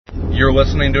You're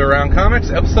listening to Around Comics,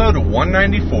 episode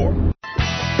 194.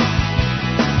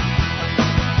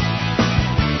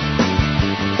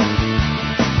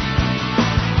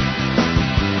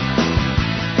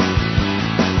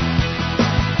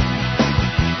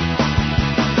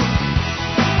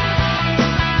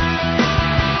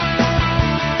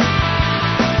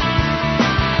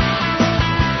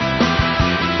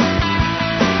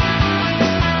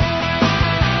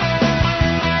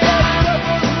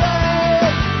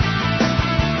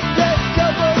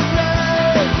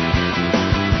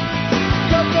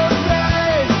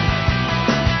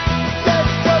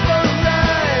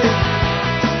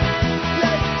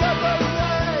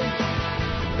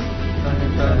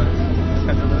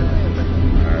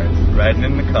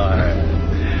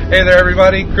 Hey there,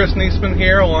 everybody. Chris Niesman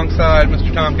here alongside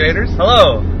Mr. Tom Gators.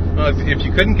 Hello. If you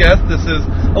couldn't guess, this is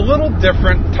a little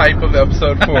different type of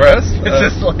episode for us. It's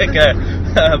just like a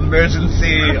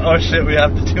emergency, oh shit, we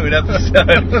have to do an episode.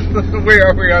 we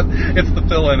are. It's the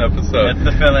fill-in episode. It's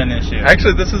the fill-in issue.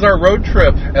 Actually, this is our road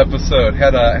trip episode.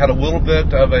 Had a little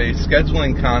bit of a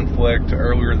scheduling conflict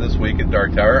earlier this week at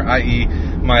Dark Tower, i.e.,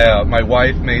 my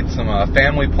wife made some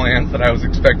family plans that I was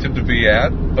expected to be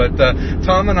at, but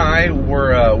Tom and I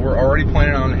were already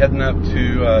planning on heading up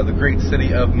to the great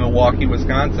city of Milwaukee,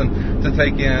 Wisconsin, to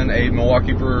take in a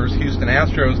Milwaukee Brewers Houston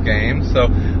Astros game.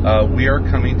 So we are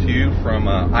coming to you from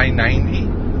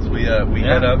I-90. We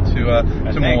head up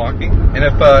to Milwaukee, and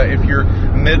if your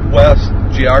Midwest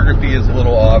geography is a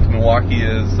little off, Milwaukee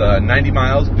is 90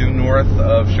 miles due north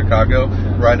of Chicago,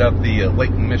 right up the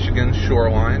Lake Michigan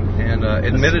shoreline. And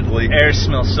admittedly, the air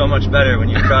smells so much better when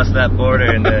you cross that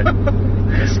border into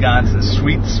Wisconsin.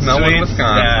 Sweet smelling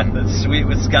Wisconsin. Yeah, the sweet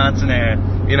Wisconsin air.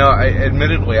 You know,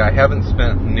 admittedly, I haven't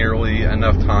spent nearly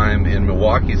enough time in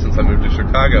Milwaukee since I moved to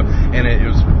Chicago, and it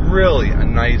was really a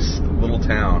nice little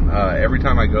town. Every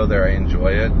time I go there, I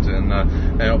enjoy it, and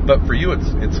but for you,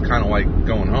 it's kind of like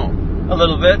going home. A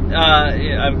little bit.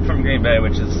 I'm from Green Bay,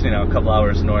 which is a couple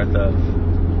hours north of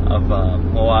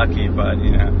Milwaukee, but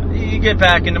you get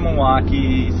back into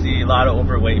Milwaukee, you see a lot of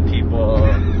overweight people,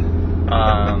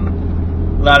 a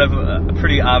lot of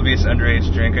pretty obvious underage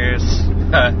drinkers.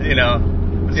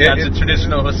 Wisconsin,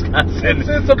 traditional Wisconsin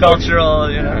it's cultural.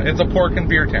 It's a pork and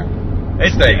beer town.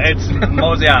 It's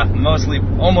mostly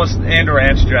almost and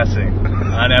ranch dressing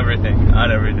on everything.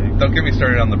 Don't get me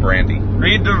started on the brandy.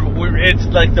 It's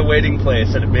like the waiting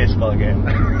place at a baseball game.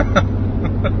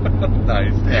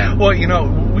 Nice. Yeah. Well,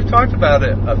 we've talked about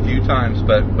it a few times,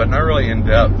 but not really in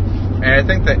depth. And I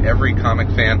think that every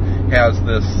comic fan has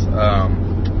this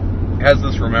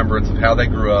remembrance of how they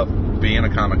grew up being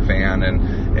a comic fan, and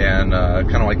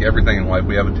kind of like everything in life,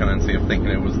 we have a tendency of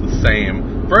thinking it was the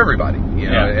same for everybody.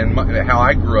 And how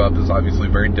I grew up is obviously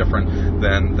very different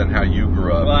than how you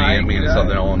grew up. Being in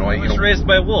Southern Illinois, I was raised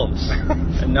by wolves.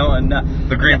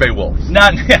 The Green Bay Wolves.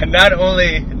 Not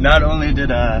only did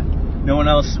no one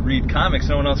else read comics,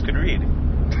 no one else could read.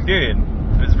 Period.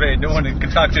 No one could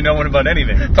talk to no one about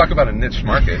anything. Talk about a niche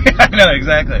market. No,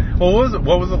 exactly. Well,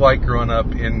 what was it like growing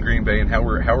up in Green Bay, and how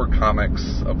were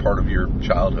comics a part of your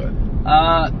childhood?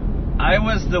 I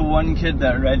was the one kid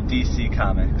that read DC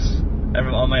comics.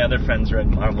 All my other friends read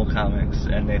Marvel comics,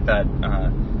 and they thought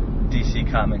DC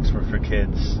comics were for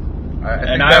kids.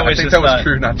 I think that was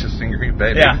true not just in Green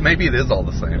Bay. Yeah. Maybe it is all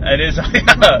the same. It is.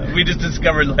 We just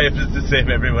discovered life is the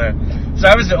same everywhere. So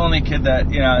I was the only kid that,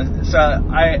 so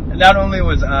not only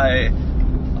was I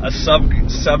a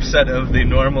subset of the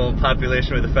normal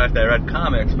population with the fact that I read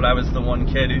comics, but I was the one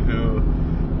kid who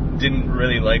didn't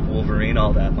really like Wolverine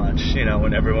all that much,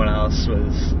 when everyone else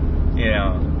was,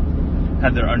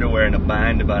 had their underwear in a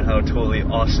bind about how totally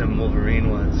awesome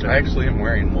Wolverine was. I actually am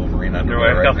wearing Wolverine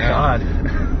underwear right now. God.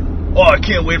 Oh, I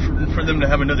can't wait for them to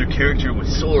have another character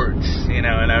with swords, and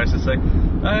I was just like,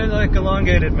 I like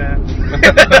elongated man.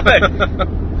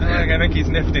 I think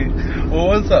he's nifty.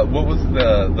 What was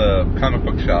the comic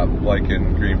book shop like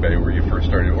in Green Bay where you first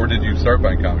started, or did you start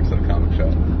buying comics at a comic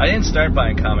shop? I didn't start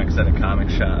buying comics at a comic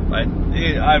shop.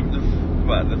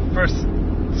 The first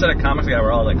set of comics I got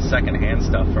were all like secondhand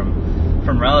stuff from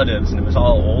relatives, and it was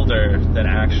all older than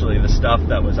actually the stuff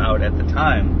that was out at the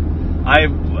time. I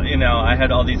had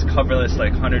all these coverless,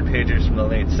 100-pagers from the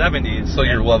late 70s. So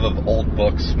your love of old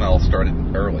book smell started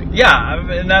early. Yeah,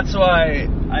 and that's why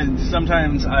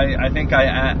sometimes I think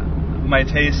my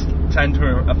taste tend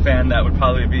to a fan that would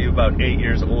probably be about 8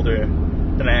 years older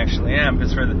than I actually am.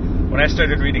 Because when I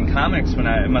started reading comics,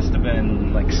 it must have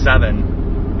been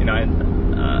 7,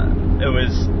 it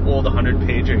was old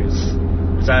 100-pagers.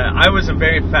 I was a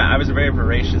very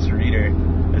voracious reader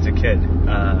as a kid.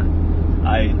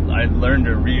 I learned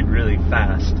to read really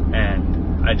fast,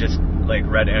 and I just like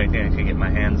read anything I could get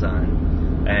my hands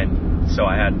on, and so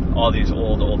I had all these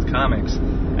old comics.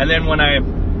 And then when I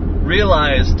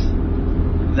realized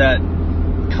that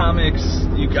comics,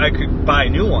 I could buy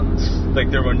new ones, like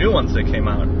there were new ones that came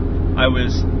out, I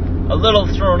was a little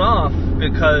thrown off,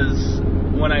 because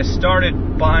when I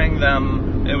started buying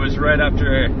them, it was right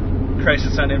after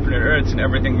Crisis on Infinite Earths, and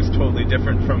everything was totally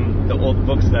different from the old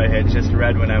books that I had just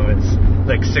read when I was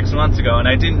like 6 months ago. And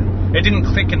it didn't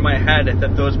click in my head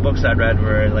that those books I'd read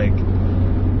were like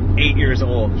 8 years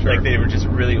old. Sure. Like they were just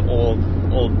really old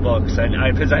books, and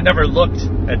because I never looked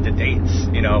at the dates,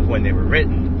 when they were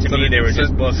written. To me, they were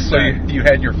just books. So you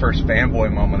had your first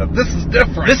fanboy moment of, this is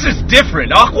different. This is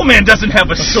different. Aquaman doesn't have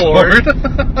a sword.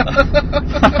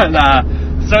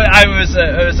 So it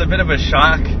was a bit of a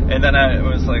shock, and then I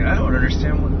was like, I don't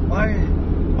understand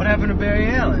what happened to Barry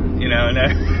Allen, and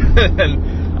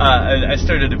I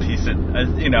started to piece it. As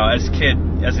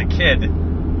a kid,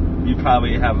 you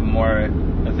probably have more,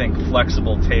 I think,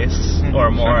 flexible tastes,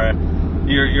 or more. Sure.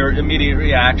 Your immediate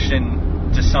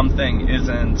reaction to something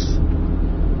isn't,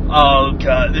 oh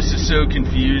God, this is so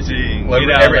confusing. Well,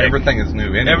 everything is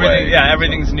new anyway.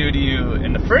 Everything's new to you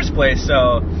in the first place.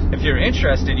 So if you're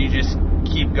interested, you just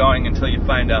keep going until you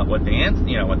find out what the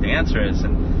answer is.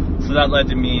 And so that led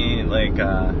to me like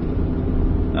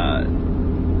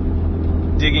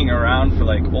digging around for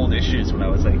like old issues when I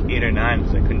was like 8 or 9,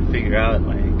 because I couldn't figure out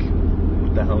like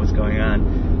what the hell was going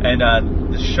on. And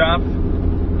the shop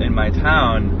in my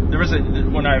town,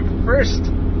 when I first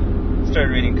started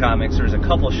reading comics, there was a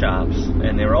couple shops,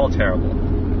 and they were all terrible.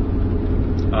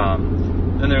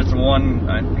 Then there's one,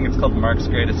 I think it's called Mark's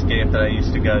Great Escape, that I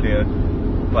used to go to,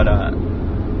 but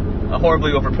a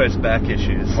horribly overpriced back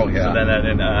issues. Oh yeah. So then that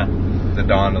in the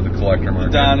dawn of the collector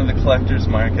market. The dawn of the collector's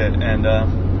market, and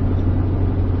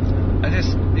I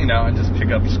just pick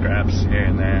up scraps here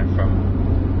and there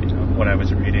from what I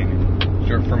was reading.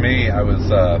 Sure. For me, I was.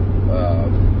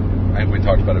 We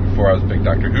talked about it before. I was a big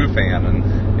Doctor Who fan, and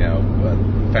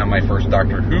found my first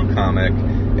Doctor Who comic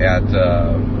at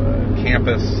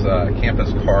campus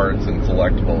cards and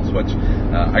collectibles, which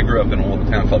I grew up in a little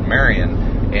town called Marion,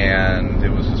 and it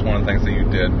was just one of the things that you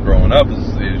did growing up is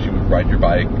you would ride your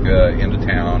bike into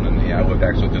town, and I lived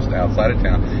actually just outside of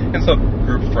town, and so a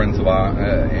group of friends of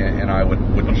and I would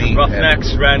meet.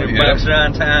 Roughnecks riding bikes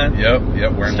around town.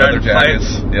 Yep, wearing leather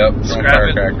jackets. Yep, throwing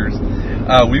firecrackers.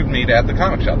 We would meet at the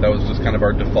comic shop. That was just kind of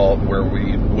our default where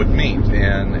we would meet,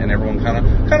 and everyone kind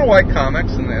of liked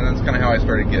comics, and that's kind of how I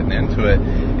started getting into it,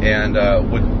 and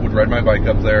would ride my bike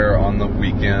up there on the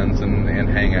weekends and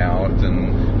hang out,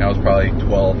 and I was probably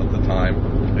 12 at the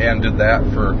time, and did that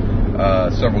for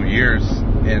several years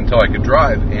until I could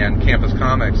drive. And Campus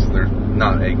Comics, there's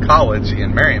not a college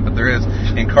in Marion, but there is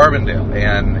in Carbondale,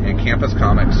 and Campus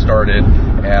Comics started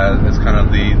as kind of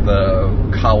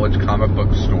the college comic book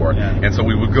store, and so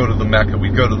we would go to the Mecca,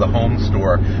 we'd go to the home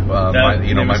store.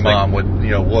 My mom would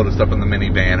load us up in the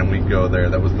minivan, and we'd go there.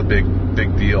 That was the big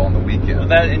deal on the weekend. Well,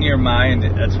 that in your mind,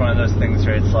 that's one of those things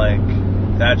where it's like,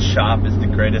 that shop is the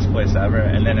greatest place ever,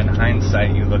 and then in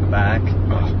hindsight you look back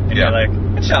and you're like,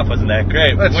 that shop wasn't that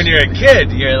great. But when you're a kid,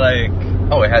 you're like,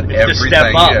 oh, it had everything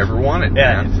you ever wanted.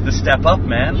 Yeah, man. It's the step up,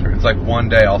 man. Sure. It's like one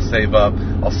day I'll save up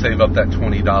that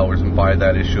 $20 and buy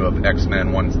that issue of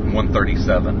X-Men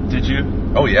 137. Did you?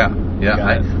 Oh yeah.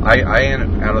 I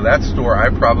out of that store I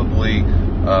probably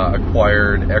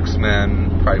acquired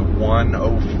X-Men probably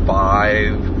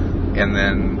 105. And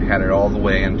then had it all the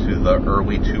way into the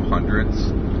early 200s.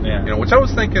 Yeah. Which I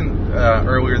was thinking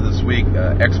earlier this week.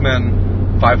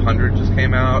 X-Men 500 just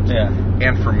came out. Yeah.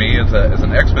 And for me, as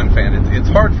an X-Men fan, it's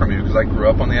hard for me because I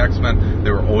grew up on the X-Men.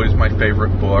 They were always my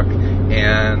favorite book.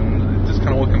 And just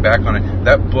kind of looking back on it,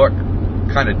 that book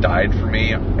kind of died for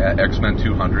me at X-Men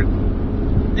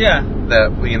 200. Yeah.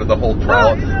 That the whole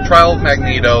trial of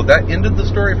Magneto, that ended the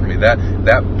story for me. That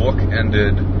book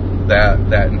ended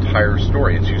that entire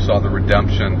story, as you saw the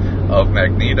redemption of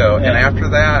Magneto, and after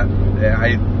that,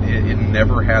 it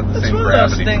never had the same gravity. That's one of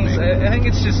those things. I think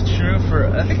it's just true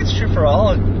for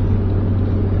all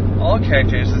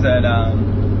characters. Is that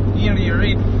you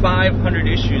read 500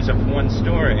 issues of one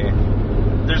story,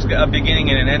 there's a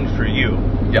beginning and an end for you.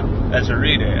 Yeah. As a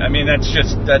reader, I mean that's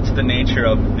the nature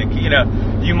of the.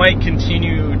 You might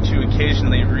continue to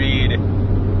occasionally read.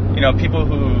 People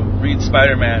who read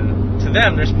Spider-Man, to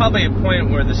them, there's probably a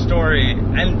point where the story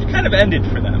kind of ended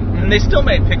for them. And they still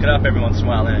might pick it up every once in a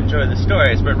while and enjoy the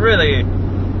stories, but really,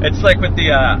 it's like with the,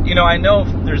 I know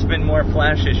there's been more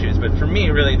Flash issues, but for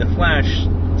me, really, the Flash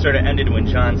sort of ended when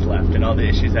Johns left, and all the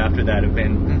issues after that have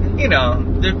been,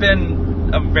 they've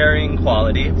been of varying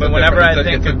quality, but whenever I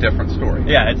think... It's a different story.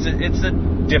 Yeah, it's a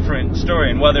different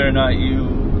story, and whether or not you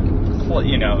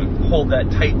hold that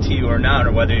tight to you or not,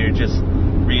 or whether you're just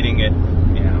reading it,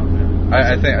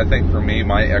 I think for me,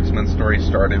 my X-Men story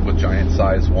started with Giant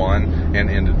Size 1 and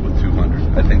ended with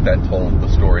 200. I think that told the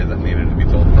story that needed to be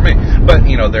told for me. But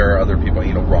there are other people.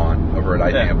 Ron over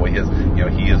at iFanboy,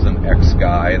 he is an X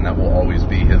guy, and that will always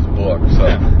be his book. So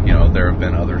there have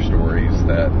been other stories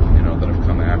that that have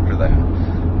come after that.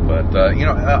 But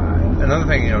another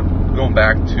thing, going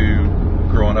back to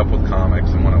growing up with comics,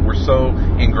 and we're so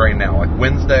ingrained now. Like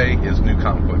Wednesday is New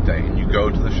Comic Book Day, and you go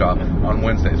to the shop on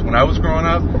Wednesdays. When I was growing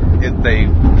up,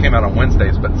 they came out on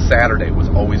Wednesdays, but Saturday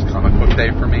was always Comic Book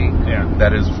Day for me. Yeah.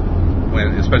 That is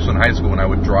when, especially in high school, when I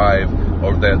would drive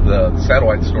over the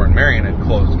satellite store in Marion, it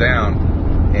closed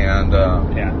down, and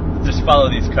just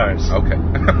follow these cars. Okay.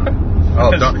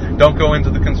 Don't go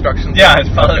into the construction. Yeah,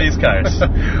 follow these cars.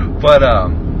 But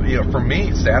for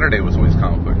me, Saturday was always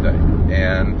Comic Book Day,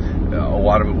 and a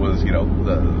lot of it was,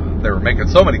 they were making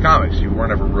so many comics, you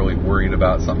weren't ever really worried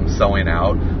about something selling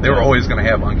out. They were always going to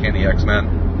have Uncanny X-Men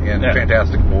and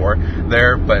Fantastic Four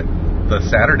there, but the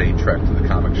Saturday trek to the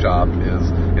comic shop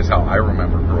is how I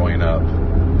remember growing up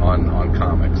on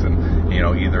comics. And,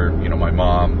 either, my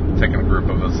mom taking a group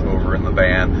of us over in the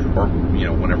van, or,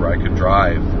 whenever I could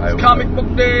drive. It's Comic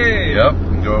Book Day! Yep,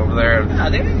 and go over there.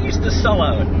 They didn't used to sell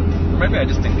out. Maybe I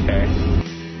just didn't care.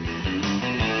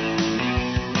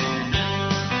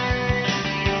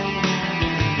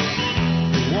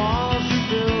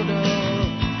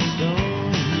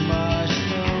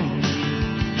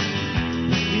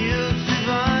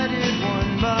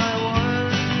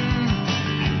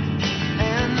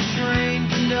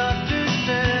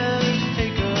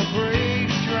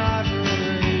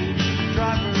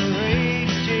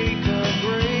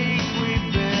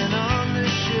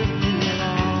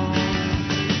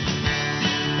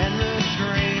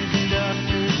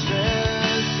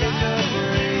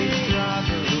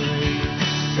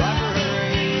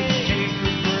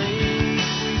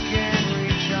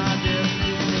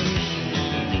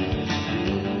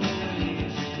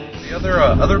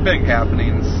 Other big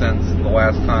happenings since the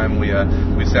last time we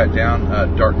sat down,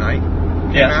 Dark Knight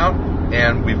came out,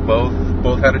 and we've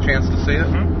both had a chance to see it.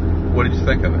 Mm-hmm. What did you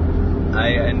think of it?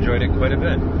 I enjoyed it quite a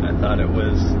bit. I thought it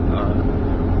was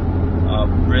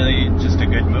really just a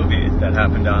good movie that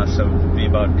happened to also be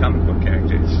about comic book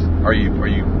characters. Are you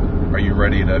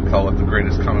ready to call it the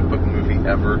greatest comic book movie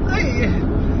ever?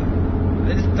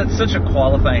 That's such a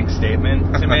qualifying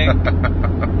statement to make,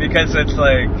 because it's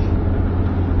like,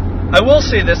 I will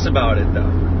say this about it though.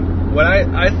 What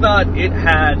I thought it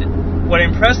had, what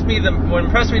impressed me the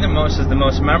most is the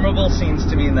most memorable scenes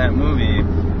to me in that movie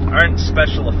aren't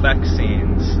special effects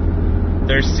scenes.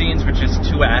 There's scenes which is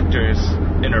two actors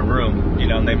in a room,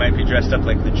 and they might be dressed up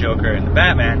like the Joker and the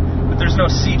Batman, but there's no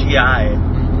CGI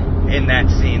in that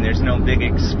scene. There's no big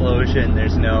explosion.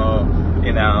 There's no,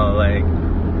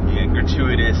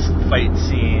 gratuitous fight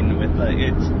scene with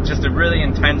it's just a really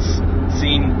intense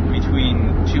scene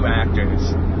between two actors,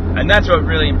 and that's what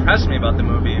really impressed me about the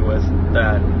movie, was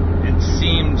that it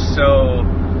seemed so,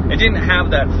 it didn't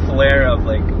have that flair of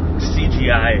like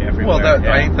CGI everywhere. Well,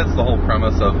 I think that's the whole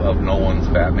premise of Nolan's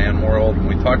Batman world, and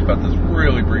we talked about this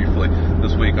really briefly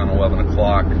this week on 11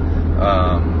 o'clock,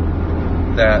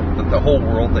 that the whole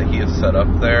world that he has set up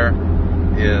there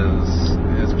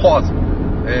is plausible.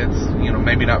 It's,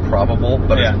 maybe not probable,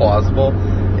 but it's plausible.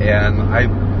 And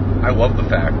I love the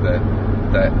fact that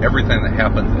everything that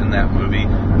happens in that movie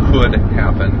could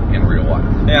happen in real life.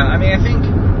 Yeah, I mean, I think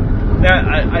that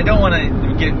I don't want to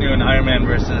get into an Iron Man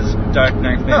versus Dark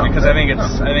Knight thing, because I think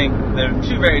they're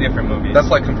two very different movies.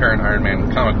 That's like comparing Iron Man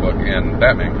comic book and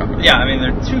Batman comic book. Yeah, I mean,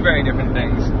 they're two very different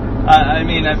things. I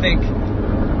think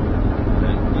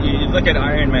you look at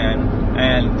Iron Man,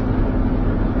 and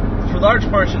for large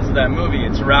portions of that movie,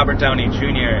 it's Robert Downey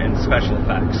Jr. and special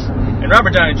effects. And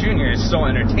Robert Downey Jr. is so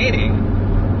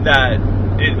entertaining that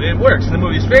it works. And the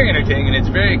movie's very entertaining, and it's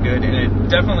very good, and it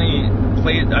definitely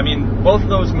played, both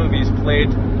of those movies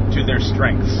played to their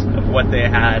strengths of what they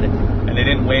had, and they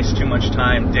didn't waste too much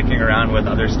time dicking around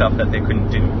with other stuff that they couldn't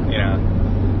do,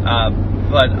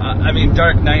 But,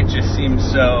 Dark Knight just seems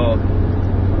so,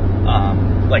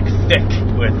 thick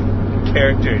with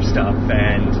character stuff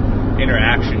and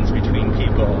interactions between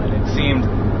people, and it seemed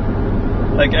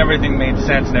like everything made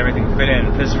sense and everything fit in.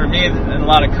 Because for me, in a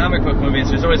lot of comic book movies,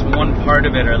 there's always one part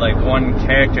of it or like one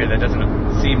character that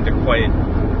doesn't seem to quite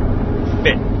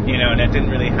fit, and it didn't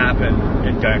really happen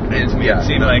in Dark Knight. It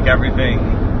seemed like everything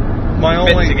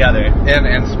fit together.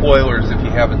 And spoilers if you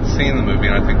haven't seen the movie,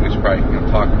 and I think we should probably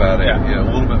talk about it a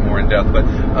little bit more in depth. But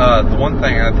the one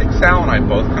thing, and I think Sal and I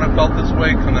both kind of felt this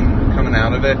way coming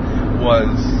out of it, was.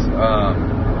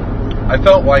 I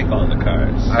felt like follow the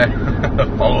cars.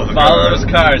 Follow those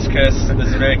cars, Chris. This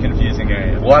is a very confusing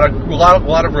area. A lot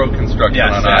of road construction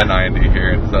on I-90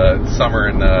 here. It's summer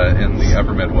in the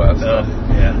upper Midwest.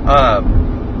 Yeah.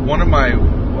 One of my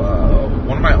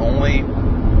only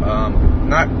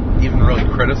not even really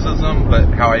criticism, but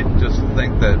how I just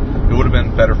think that it would have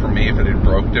been better for me if it had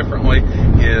broke differently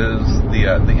is the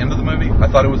end of the movie. I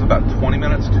thought it was about 20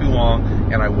 minutes too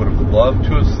long, and I would have loved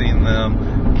to have seen them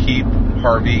keep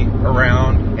Harvey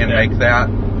around and make that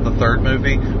the third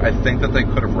movie. I think that they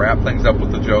could have wrapped things up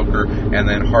with the Joker, and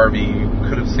then Harvey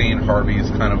could have seen Harvey's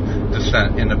kind of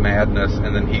descent into madness,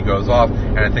 and then he goes off,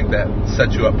 and I think that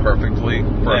sets you up perfectly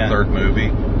for a third movie.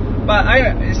 But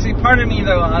I see, part of me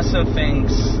though also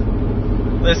thinks,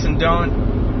 listen, don't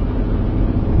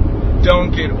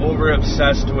get over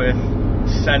obsessed with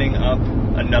setting up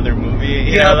another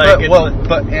movie.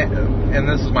 And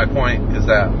this is my point, is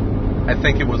that I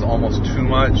think it was almost too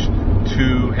much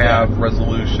to have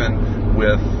resolution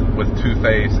with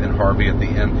Two-Face and Harvey at the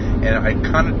end. And I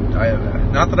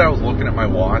not that I was looking at my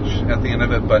watch at the end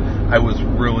of it, but I was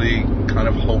really kind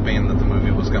of hoping that the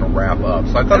movie was going to wrap up.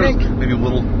 So I thought it was maybe a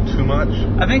little too much.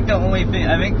 I think the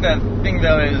thing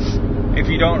though is, if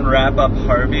you don't wrap up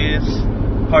Harvey's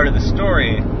part of the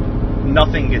story,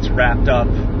 nothing gets wrapped up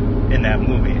in that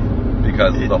movie.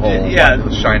 Because of the whole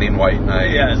shining white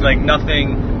knight. Yeah, it's like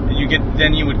nothing.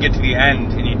 Then you would get to the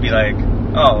end and you'd be like,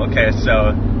 oh, okay,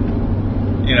 so,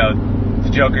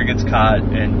 the Joker gets caught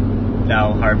and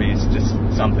now Harvey's just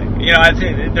something. I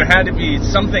think there had to be,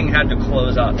 something had to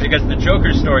close up, because the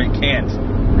Joker story can't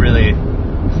really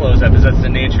close up, because that's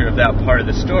the nature of that part of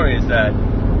the story, is that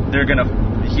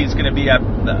he's gonna be at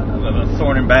the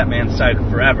Thorn and Batman's side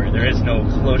forever. There is no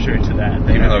closure to that.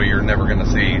 Even though you're never gonna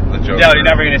see the Joker. No, you're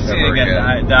never gonna see it again.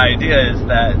 The idea is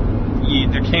that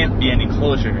there can't be any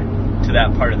closure to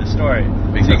that part of the story.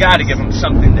 Because you got to give them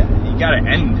something. You got to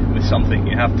end with something.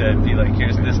 You have to be like,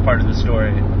 here's this part of the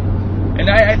story. And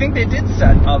I think they did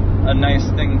set up a nice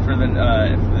thing for when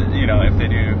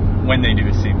they do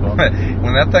a sequel.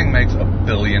 When that thing makes $1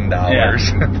 billion,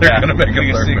 they're going to make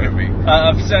a third movie.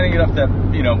 Of setting it up that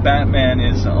Batman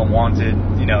is a wanted.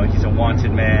 He's a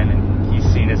wanted man, and he's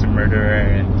seen as a murderer,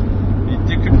 and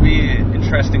there could be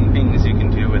interesting things you can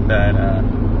do with that.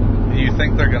 Do you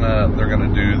think they're gonna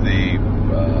do the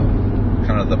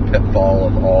kind of the pitfall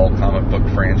of all comic book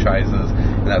franchises,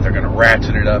 and that they're gonna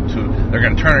ratchet it up they're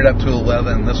gonna turn it up to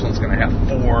 11? This one's gonna have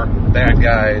 4 bad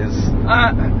guys.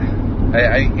 I'm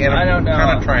don't know.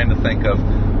 Kind of trying to think of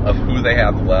who they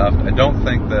have left. I don't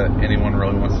think that anyone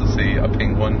really wants to see a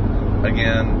Penguin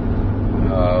again.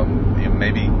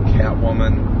 Maybe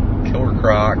Catwoman, Killer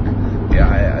Croc.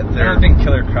 I don't think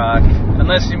Killer Croc,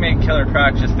 unless you make Killer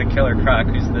Croc just the Killer Croc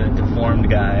who's the deformed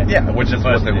guy. Yeah, which is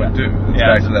what they would do. It's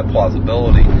back to that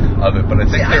plausibility of it. But I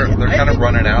think they're kind of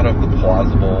running out of the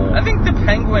plausible. I think the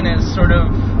Penguin is sort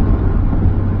of,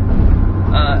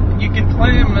 you can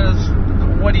play him as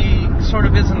what he sort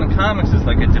of is in the comics, is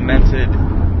like a demented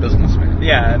businessman.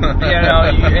 Yeah,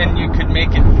 and you could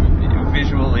make it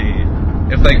visually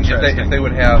interesting. If they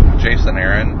would have Jason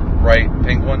Aaron write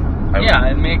Penguin.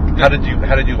 How did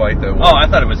you like that one? Oh, I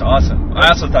thought it was awesome.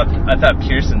 I thought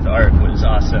Pearson's art was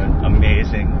also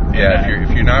amazing. Yeah, if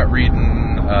you're not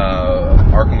reading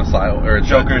Arkham Asylum or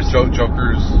Joker's is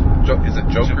it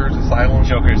Joker's Asylum?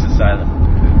 Joker's Asylum.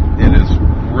 It is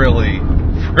really,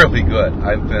 really good.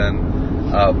 I've been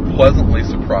pleasantly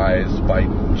surprised by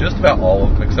just about all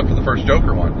of them, except for the first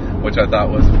Joker one, which I thought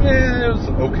was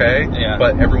okay. Yeah.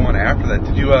 But everyone after that,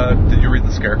 did you read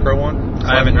the Scarecrow one?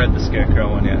 I haven't read the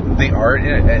Scarecrow one yet. The art,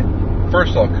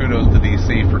 first of all, kudos to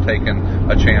DC for taking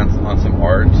a chance on some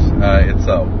art. It's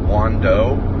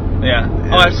Wando. Yeah.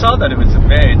 I saw that it was a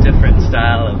very different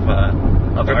style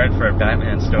of art for a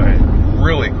Batman story.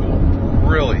 Really cool.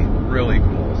 Really, really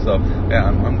cool. So yeah,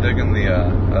 I'm digging the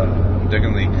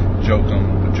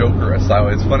Joker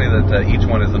Asylum. It's funny that each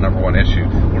one is the number 1 issue.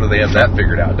 What do they have that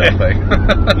figured out? Don't they?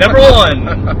 Number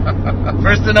 1,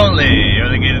 first and only. You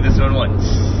only get this one once.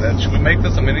 Should we make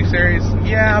this a miniseries?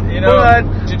 Yeah, but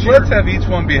let's have each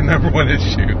one be a number 1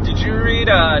 issue. Did you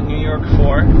read New York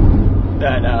 4?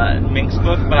 That Minx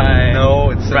book by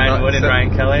Brian Wood and Ryan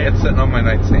Kelly? It's sitting on my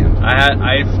nightstand.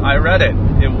 I read it.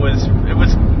 It was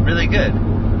really good.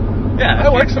 Yeah, I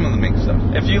like some of the Minx stuff.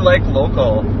 If you like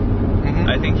local,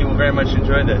 I think you will very much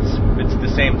enjoy this. It's the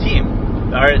same team.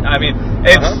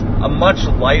 It's a much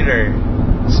lighter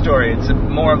story. It's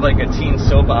more of like a teen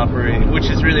soap opera,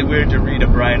 which is really weird to read a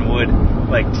Brian Wood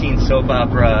teen soap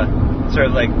opera, sort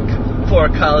of like 4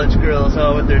 college girls,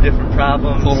 all with their different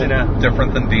problems. A little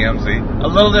different than DMZ. A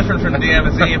little different from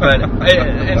DMZ, but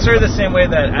in sort of the same way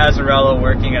that Azzarello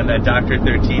working on that Dr.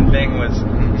 13 thing was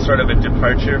sort of a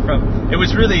departure from.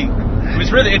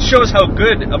 It shows how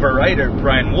good of a writer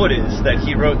Brian Wood is that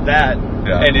he wrote that,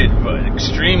 and it was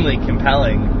extremely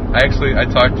compelling. I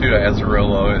talked to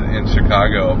Azzarello in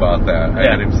Chicago about that. I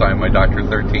had him sign my Dr.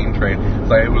 13 trade.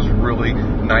 So it was really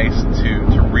nice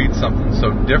to read something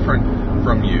so different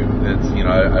from you. It's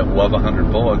I love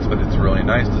 100 Bullets, but it's really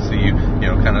nice to see you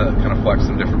kind of flex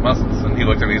some different muscles. And he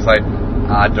looked at me, he's like,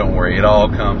 don't worry, it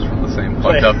all comes from the same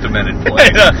fucked up, demented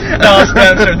place. It all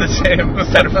stems from the same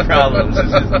set of problems. It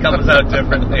just comes out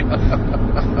differently.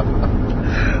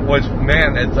 Which,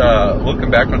 man, it's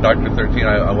looking back on Dr. 13,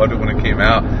 I loved it when it came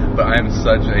out, but I am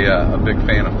such a big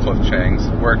fan of Cliff Chang's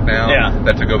work now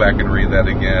that to go back and read that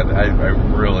again, I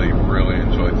really, really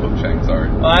enjoy Cliff Chang's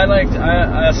art. Well,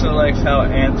 I also liked how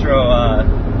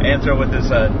Anthro with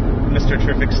his Mr.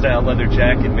 Terrific style leather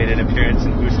jacket made an appearance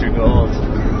in Booster Gold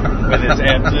with his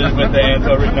with the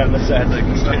Anthro written on the side like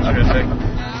Mr. Terrific.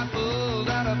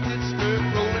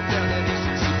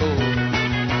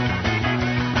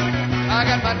 I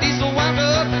got my diesel wound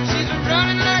up and she's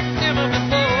running like never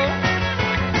before.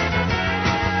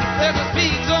 There's a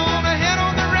speed zone ahead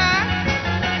on the right,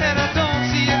 and I don't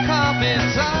see a cop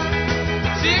inside.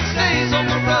 6 days on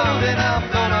the road and I'm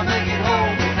gonna make it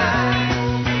home tonight.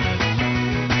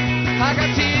 I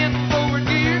got 10 forward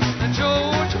gears and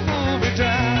Georgia Movie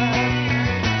Drive.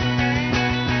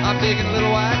 I'm digging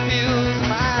little white hills and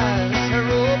my eyes are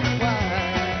open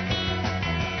wide.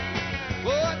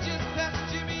 Oh, just past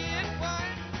Jimmy and White.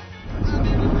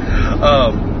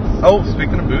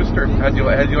 Speaking of Booster, how'd you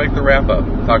like the wrap up?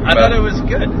 I thought it was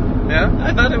good. Yeah,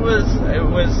 I thought it was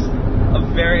a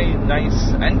very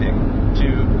nice ending to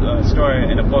a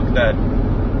story in a book that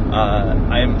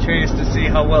I am curious to see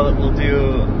how well it will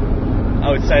do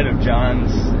outside of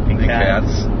John's and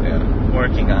Kat's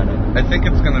working on it. I think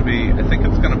it's going to be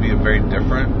a very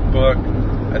different book.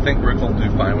 I think Rick will do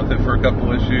fine with it for a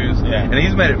couple issues. Yeah. And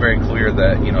he's made it very clear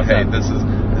that hey, this is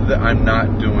I'm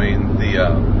not doing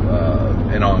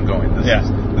an ongoing.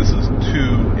 This is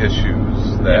 2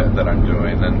 issues that I'm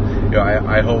doing, and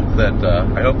I hope that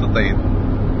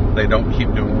they don't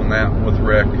keep doing that with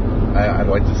Rick. I'd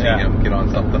like to see him get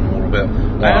on something a little bit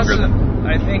longer than.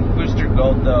 I think Booster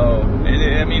Gold, though.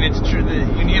 It's true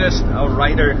that you need a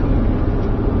writer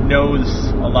who knows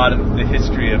a lot of the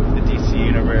history of the DC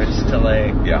universe to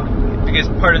because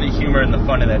part of the humor and the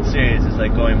fun of that series is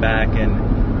like going back and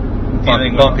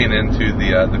bumping into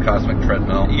the cosmic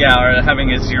treadmill. Yeah, or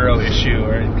having a 0 issue,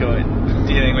 or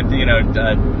dealing with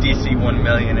DC 1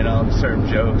 million and all the sort of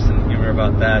jokes and humor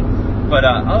about that. But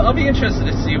I'll be interested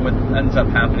to see what ends up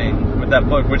happening with that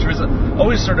book, which was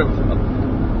always sort of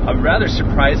a rather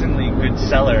surprisingly good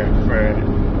seller for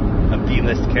a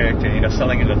B-list character.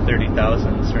 Selling into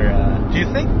 30,000s for. Do you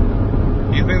think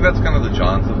that's kind of the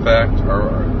Johns effect,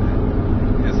 or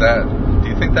is that? Do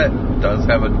you think that does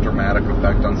have a dramatic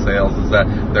effect on sales? Is that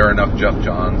there are enough Jeff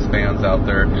Johns fans out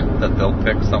there that they'll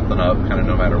pick something up kind of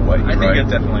no matter what you write? I think it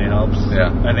definitely helps.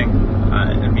 Yeah. I think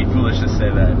it'd be foolish to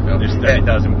say that there's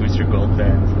 30,000 Booster Gold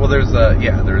fans. Well, there's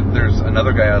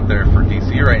another guy out there for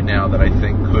DC right now that I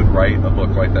think could write a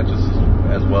book like that just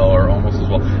as well or almost as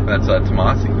well, and that's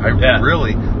Tomasi. I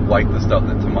really like the stuff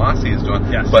that Tomasi is doing,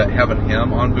 but having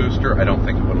him on Booster, I don't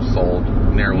think it would have sold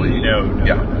nearly. No.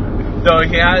 Though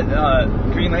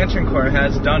Green Lantern Corps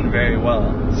has done very well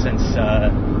since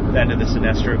the end of the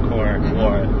Sinestro Corps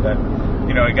war. That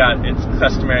it got its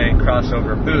customary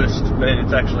crossover boost, but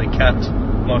it's actually kept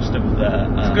most of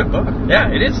the. It's a good book. Yeah,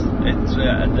 it is. It's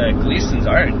the Gleason's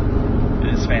art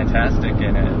is fantastic,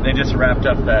 and they just wrapped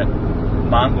up that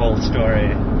Mongol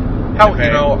story.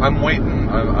 I'm waiting.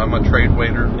 I'm a trade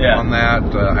waiter on that.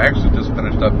 I actually just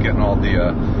finished up getting all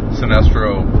the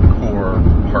Sinestro Corps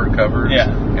hardcovers.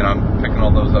 Yeah. And I'm picking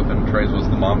all those up in trades. Was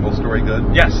the Mongol story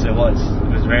good? Yes, it was.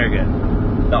 It was very good.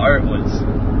 The art was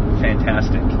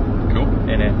fantastic. Cool.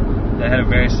 In it. It had a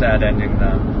very sad ending,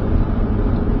 though.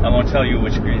 I won't tell you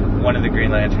which one of the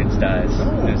Green Lanterns dies.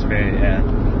 Oh. It was very,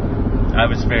 I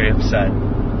was very upset.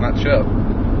 Not Chip.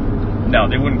 No,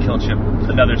 they wouldn't kill Chip.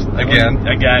 Again.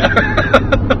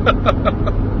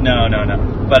 No.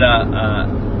 But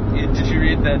did you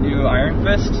read the new Iron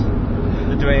Fist?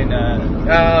 The Dwayne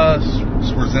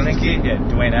Swarzynski? Yeah,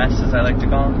 Dwayne S, as I like to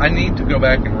call him. I need to go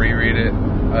back and reread it.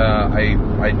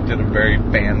 I did a very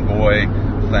fanboy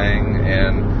thing,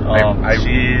 and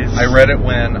I read it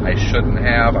when I shouldn't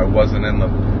have. I wasn't in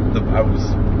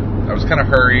I I was kind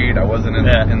of hurried. I wasn't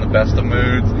in the best of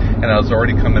moods, and I was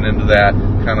already coming into that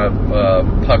kind of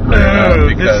puckering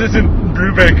up because this isn't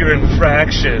Brubaker and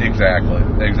Fraction. Exactly.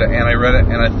 And I read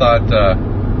it, and I thought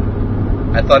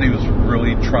he was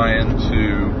really trying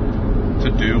to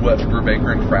do what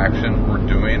Brubaker and Fraction were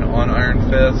doing on Iron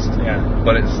Fist. Yeah.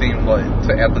 But it seemed like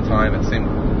at the time it seemed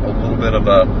a little bit of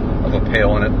a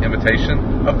pale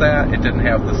imitation of that. It didn't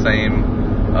have the same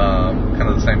kind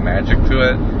of the same magic to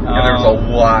it, and there was a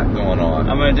lot going on.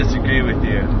 I'm going to disagree with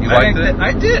you. You liked it?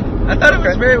 I did. I thought it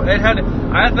was very. I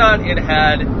thought it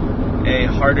had a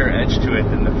harder edge to it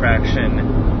than the Fraction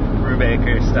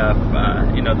Brubaker stuff.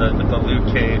 The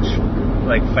Luke Cage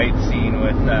like fight scene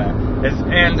with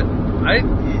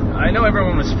I know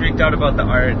everyone was freaked out about the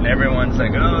art, and everyone's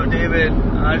like, oh, David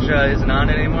Aja isn't on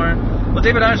it anymore. Well,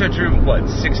 David Aja drew,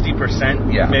 60%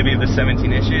 maybe of the 17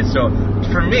 issues. So,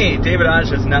 for me, David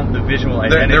Aja is not the visual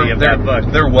identity of that book.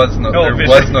 There was no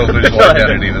visual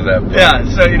identity to that book. Yeah,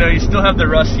 so, you still have the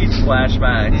Rusty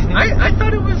flashbacks. Mm-hmm. I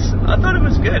thought it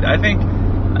was good. I think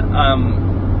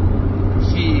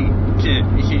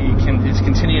is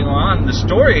continuing on the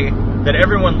story that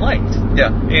everyone liked. Yeah.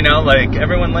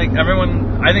 Everyone.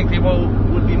 I think people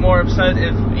would be more upset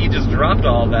if he just dropped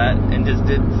all that and just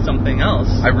did something else.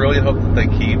 I really hope that they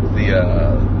keep the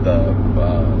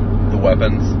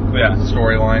weapons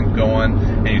storyline going,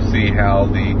 and you see how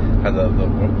the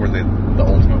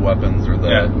ultimate weapons or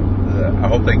I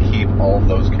hope they keep all of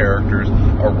those characters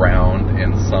around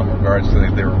in some regards. So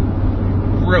they were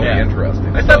really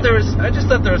interesting. I just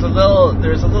thought there was a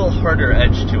little harder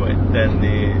edge to it than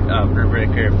the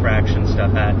Brubaker Fraction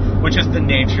stuff had, which is the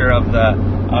nature of the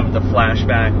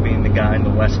flashback being the guy in the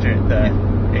western, the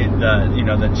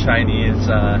Chinese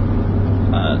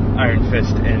Iron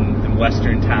Fist in the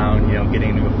western town, getting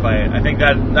into a fight. I think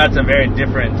that's a very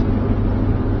different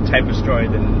type of story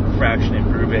than Fraction and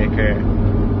Brubaker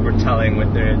were telling with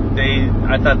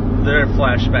I thought their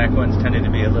flashback ones tended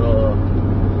to be a little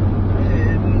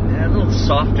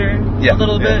softer, a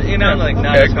little bit,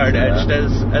 not as hard edged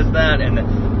as that. And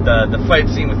the fight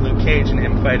scene with Luke Cage and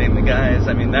him fighting the guys,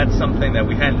 I mean, that's something that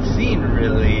we hadn't seen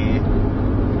really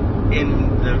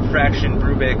in the Fraction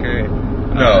Brubaker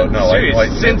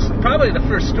series since probably the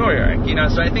first story arc.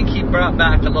 So I think he brought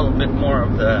back a little bit more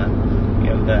of the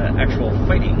actual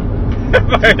fighting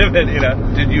part of it.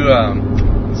 Did you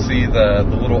see the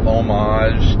little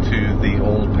homage to the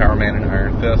old Power Man and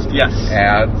Iron Fist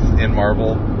ads in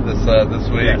Marvel this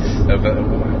week? Yes.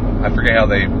 I forget how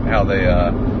they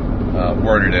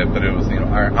worded it, but it was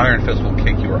Iron Fist will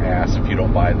kick your ass if you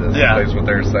don't buy this. Yeah. That's what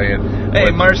they're saying. Hey,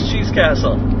 Mars Cheese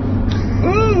Castle.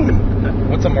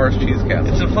 What's a Mars Cheese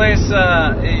Castle? It's a place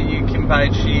you can buy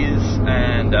cheese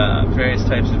and various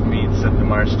types of meats at the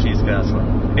Mars Cheese Castle.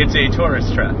 It's a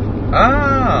tourist trap.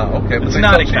 Ah, okay. It's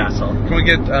not a castle. Can we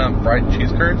get fried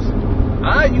cheese curds?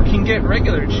 You can get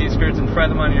regular cheese curds and fry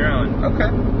them on your own. Okay.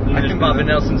 There's Bob and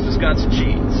Nelson's Wisconsin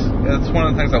cheese. That's one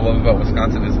of the things I love about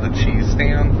Wisconsin is the cheese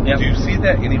stand. Yep. Do you see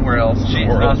that anywhere else in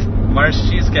the world? Mars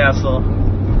Cheese Castle.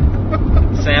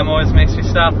 Sam always makes me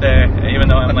stop there, even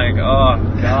though I'm like, oh,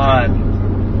 God.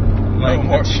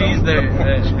 Cheese there.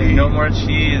 No more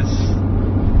cheese.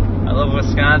 I love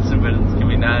Wisconsin, but can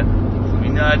we not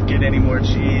get any more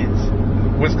cheese?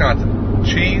 Wisconsin.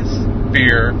 Cheese,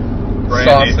 beer, brandy.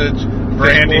 sausage,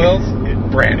 brandy. Oils,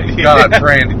 brandy. God,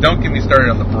 brandy. Don't get me started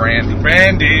on the brandy.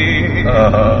 Brandy.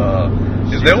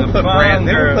 They will put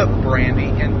brandy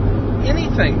in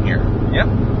anything here. Yep.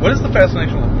 What is the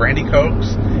fascination with brandy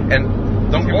cokes? And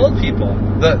old people.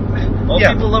 Old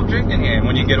people love drinking here. And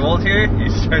when you get old here, you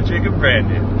start drinking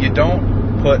brandy. You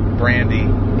don't put brandy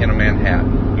in a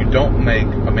Manhattan. You don't make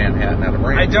a Manhattan out of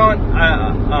brandy. I don't.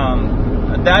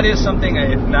 That is something I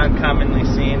have not commonly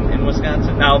seen in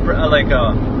Wisconsin. Now,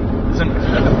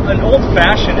 an old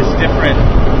fashioned is different.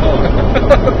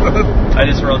 I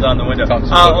just rolled down the window.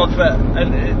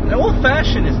 An old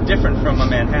fashioned is different from a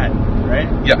Manhattan, right?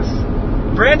 Yes.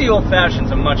 Brandy old fashioned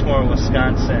is a much more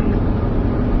Wisconsin.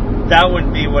 That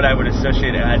would be what I would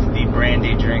associate as the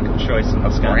brandy drink of choice in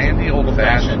Wisconsin. Brandy old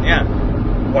fashioned. Yeah.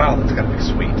 Wow, that's gotta be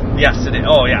sweet. Yes, it is.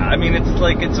 Oh yeah. I mean, it's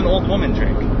an old woman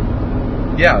drink.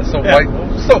 Yeah. So did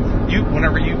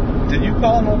you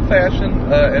call an old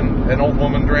fashioned an old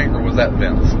woman drink, or was that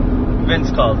Vince? Vince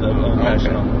called it old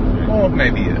fashioned. Okay. Well,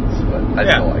 maybe it is, but I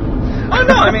still like it. Oh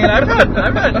no! I mean, I've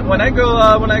had when I go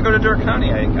to Door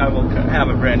County, I will have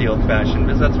a brandy old fashioned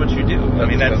because that's what you do. I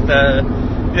mean,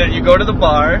 you go to the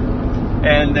bar,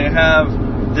 and they have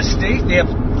they have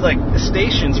like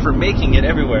stations for making it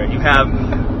everywhere. You have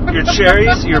your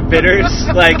cherries, your bitters,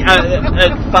 like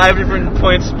at 5 different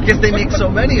points, because they make so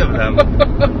many of them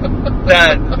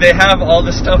that they have all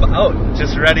the stuff out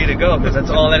just ready to go, because that's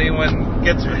all anyone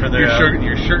gets for their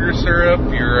your sugar syrup,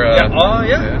 your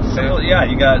simple,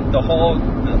 you got the whole.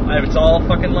 It's all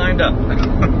fucking lined up.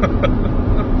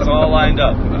 It's all lined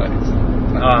up. Nice.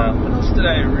 What else did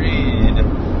I read?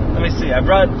 Let me see. I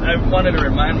wanted to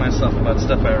remind myself about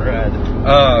stuff I read.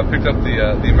 Picked up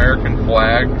the American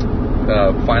flag.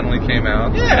 Finally came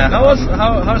out. Yeah. How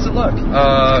does it look?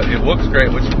 It looks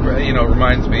great, which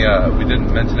reminds me. We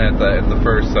didn't mention it at the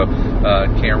first, so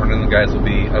Cameron and the guys will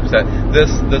be upset.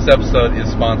 This episode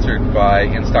is sponsored by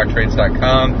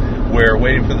InStockTrades.com, where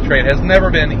waiting for the trade has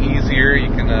never been easier. You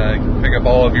can pick up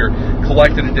all of your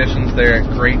collected editions there at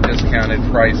great discounted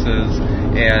prices.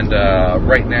 And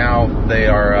right now they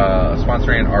are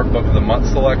sponsoring our Book of the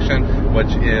Month selection,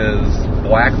 which is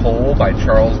Black Hole by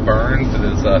Charles Burns. It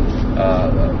is a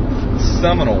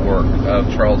seminal work of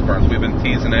Charles Burns. We've been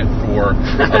teasing it for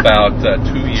about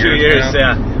 2 years. 2 years,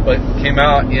 now. yeah. But it came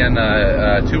out in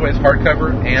 2 ways,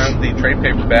 hardcover and the trade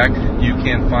paperback. You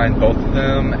can find both of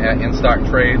them at In Stock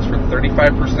Trades for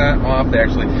 35% off. They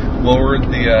actually lowered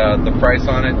the price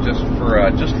on it just for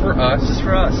us. Just for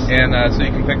us. And so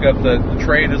you can pick up the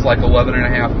trade is like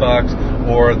 $11.50,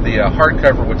 or the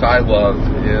hardcover, which I love,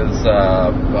 is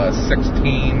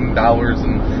 $16.22.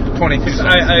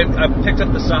 I picked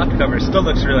up the soft cover. It still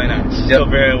looks really nice. Yep. Still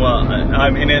very well. I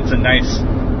mean, it's a nice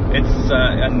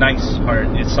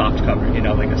soft cover.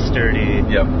 Like a sturdy,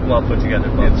 well put together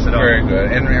book. It's very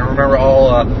good. And remember,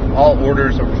 all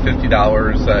orders over $50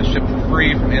 shipped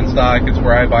free from InStock. It's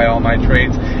where I buy all my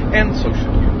trades, and so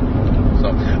should you. So,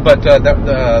 but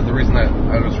the reason that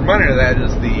I was reminded of that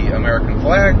is the American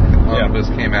flag omnibus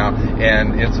came out,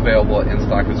 and it's available at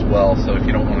InStock as well. So if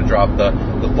you don't want to drop the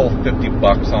full $50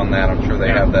 on that, I'm sure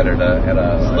they have that at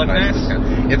a nice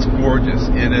discount. It's gorgeous.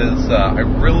 It is. I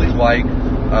really like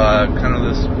kind of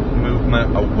this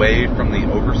movement away from the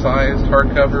oversized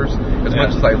hardcovers. As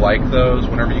much as I like those,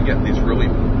 whenever you get these really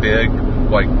big,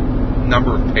 like,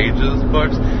 number of pages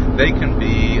books, they can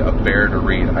be a bear to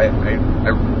read. I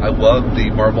love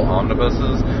the Marvel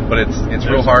omnibuses, but it's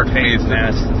real hard for me to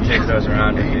take those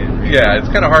around. Yeah, it's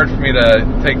kind of hard for me to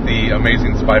take the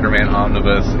Amazing Spider-Man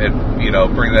omnibus and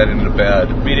bring that into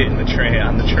bed. Read it on the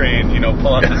train.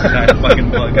 Pull out this nice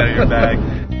fucking book out of your bag.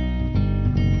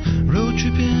 Road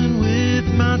tripping with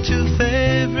my 2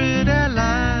 favorite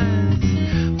allies.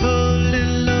 Fully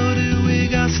loaded,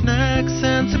 we got snacks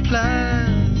and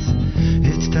supplies.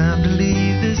 It's time to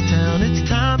leave this town, it's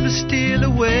time to steal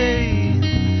away.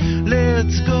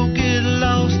 Let's go get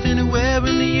lost anywhere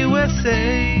in the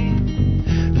USA.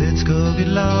 Let's go get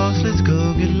lost, let's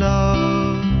go get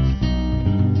lost.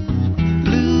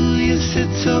 Blue, you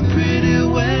sit so pretty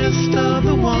west of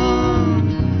the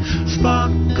one.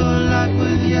 Sparkle like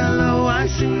with yellow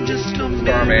icing, just a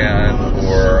Starman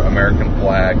or American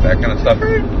flag, that kind of stuff.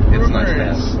 It's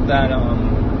nice that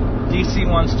DC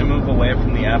wants to move away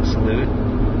from the Absolute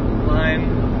line,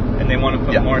 and they want to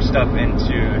put more stuff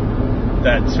into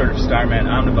that sort of Starman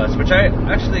omnibus, which I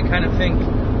actually kind of think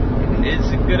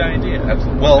is a good idea.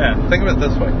 Absolutely. Well, think of it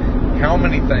this way: how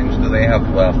many things do they have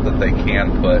left that they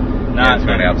can put into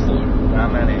an Absolute?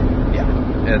 Not many. Yeah,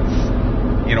 it's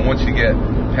once you get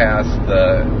past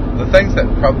the things that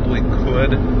probably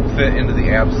could fit into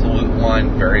the Absolute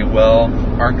line very well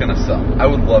aren't going to sell. I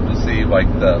would love to see like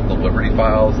the Liberty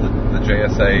Files, the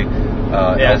JSA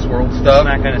Elseworld stuff.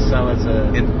 It's not going to sell as a.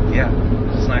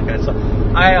 It's not going to sell.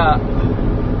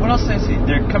 What else did I see?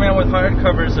 They're coming out with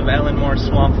hardcovers of Alan Moore's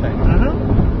Swamp Thing.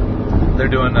 Mm-hmm. They're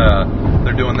doing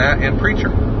that, and Preacher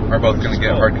are both going to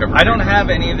get hardcover. I don't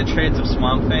have any of the trades of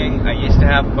Swamp Thing. I used to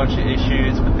have a bunch of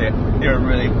issues, but they were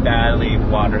really badly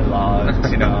waterlogged.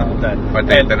 But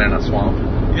they've been in a swamp.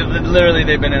 Literally,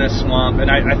 they've been in a swamp,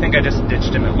 and I think I just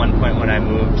ditched them at one point when I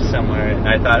moved somewhere, and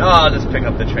I thought, I'll just pick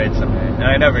up the trade someday, and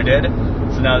I never did.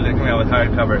 So now they're coming out with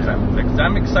hardcovers.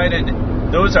 I'm excited.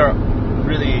 Those are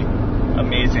really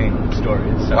amazing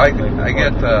stories. So I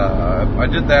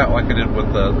did that like I did with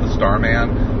the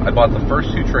Starman. I bought the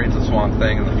first 2 trades of Swamp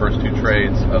Thing and the first 2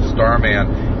 trades of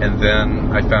Starman, and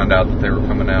then I found out that they were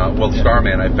coming out. Well,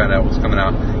 Starman I found out was coming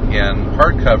out in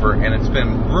hardcover, and it's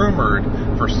been rumored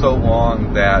for so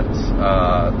long that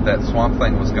that Swamp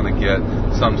Thing was going to get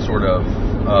some sort of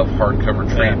hardcover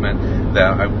treatment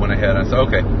that I went ahead and I said,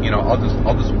 okay,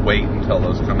 I'll just wait until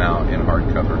those come out in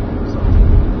hardcover.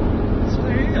 So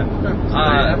there you go.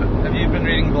 Have you been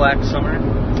reading Black Summer?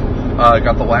 I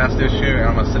got the last issue, and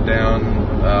I'm going to sit down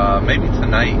maybe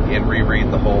tonight and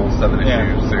reread the whole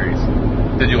 7-issue series.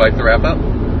 Did you like the wrap up?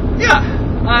 Yeah,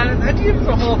 I'd give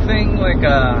the whole thing like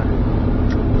a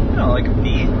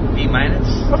B minus.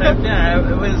 Okay. Yeah,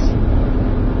 it was.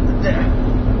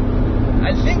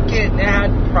 I think it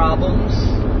had problems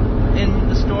in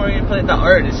the story. The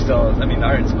art is still. I mean, the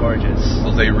art's gorgeous.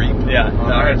 Jose Reed. Yeah,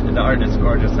 the art is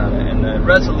gorgeous on it, and the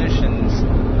resolutions,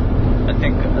 I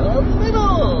think, a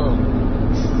little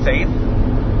safe,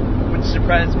 which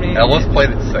surprised me. Ellis played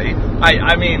it safe.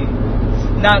 I mean,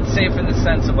 not safe in the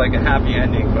sense of like a happy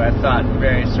ending, but I thought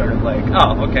very sort of like,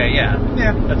 oh, okay, yeah,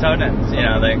 that's how it ends. You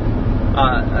know, like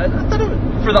I thought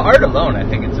for the art alone, I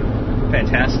think it's a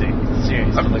fantastic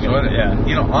series. I've enjoyed it. Yeah.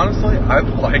 You know, honestly,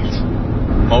 I've liked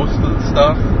most of the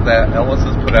stuff that Ellis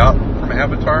has put out from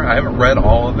Avatar. I haven't read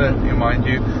all of it, mind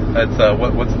you. That's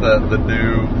what's the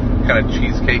new kind of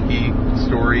cheesecakey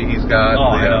story he's got.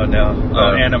 Oh, I don't know.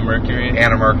 Anna Mercury.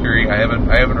 Anna Mercury. I haven't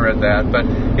read that, but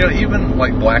you know, even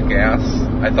like Black Gas,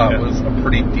 I thought was a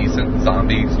pretty decent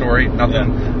zombie story.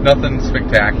 Nothing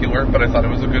spectacular, but I thought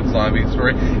it was a good zombie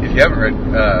story. If you haven't read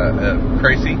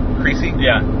Creasy.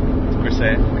 Yeah.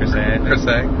 Crusade.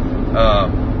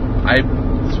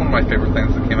 It's one of my favorite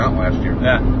things that came out last year.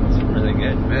 Yeah, it's really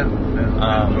good. Yeah.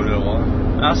 I enjoyed it a lot.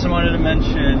 I also wanted to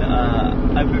mention,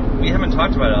 we haven't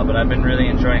talked about it all, but I've been really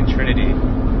enjoying Trinity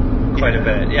quite a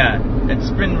bit. Yeah, it's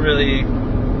been really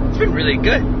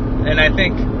good, and I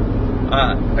think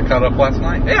I caught up last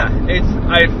night. Yeah,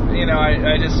 I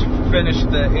just finished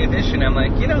the 8th issue, and I'm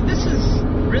like, this is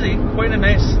really quite a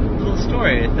nice little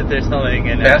story that they're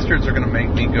telling. And Bastards are going to make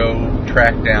me go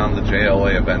track down the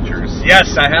JLA Adventures.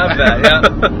 Yes, I have that.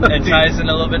 Yeah, it ties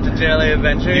in a little bit to JLA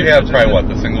Adventures. You have probably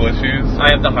the single issues?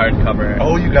 I have the hardcover.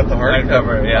 Oh, you got the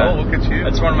hardcover. Yeah. Oh, look at you.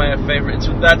 That's one of my favorites.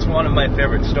 That's one of my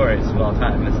favorite stories of all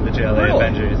time. Is the JLA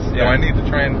Adventures. Do Yeah. I need to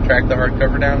try and track the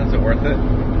hardcover down? Is it worth it?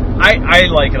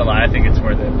 I like it a lot. I think it's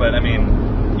worth it. But I mean,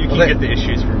 you can get the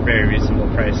issues for a very reasonable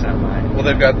price online. Well,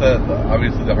 they've got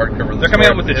obviously the hardcover. They're coming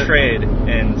out with the trade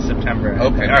in September.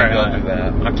 Okay, maybe I'll do that.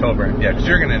 October. Yeah, because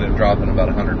you're going to end up dropping about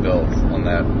 100 bills on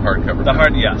that hardcover. The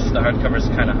hardcover's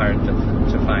kind of hard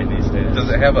to find these days.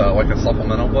 Does it have a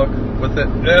supplemental book with it?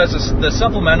 The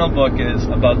supplemental book is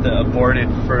about the aborted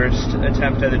first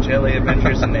attempt at the JLA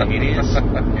Adventures in the 80s.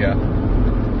 Yeah.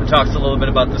 It talks a little bit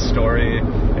about the story.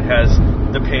 It has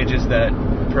the pages that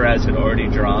Perez had already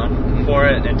drawn for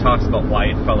it, and it talks about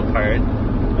why it fell apart,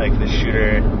 like the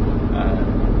shooter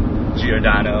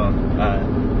Giordano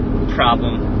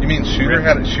problem. You mean Shooter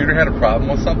had a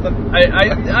problem with something?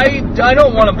 I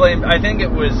don't want to blame. I think it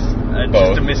was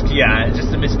just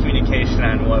a miscommunication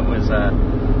on what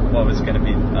was going to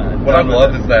be. What I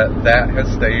love is that has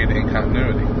stayed in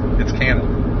continuity. It's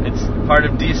canon. It's part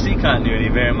of DC continuity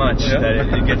very much. Yeah.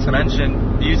 That it gets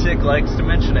mentioned. Music likes to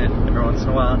mention it every once in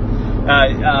a while.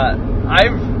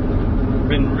 I've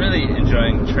been really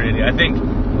enjoying Trinity. I think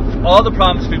all the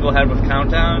problems people had with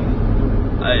Countdown,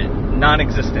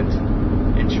 non-existent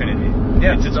in Trinity.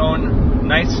 Yeah. It's its own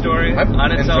nice story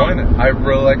on its own. I'm enjoying it. I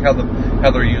really like how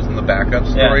they're using the backup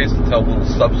stories to tell little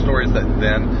sub-stories that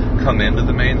then come into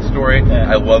the main story.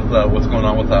 Yeah. I love what's going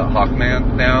on with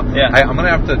Hawkman now. Yeah. I'm going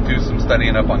to have to do some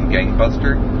studying up on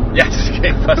Gangbuster. Yes,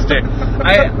 Gangbuster.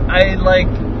 I like...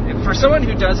 For someone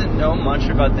who doesn't know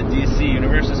much about the DC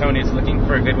universe, or someone who's looking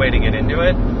for a good way to get into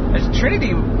it,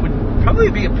 Trinity would probably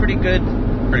be a pretty good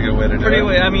way to do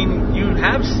it. I mean, you've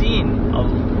seen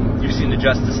the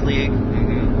Justice League.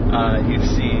 Mm-hmm. You've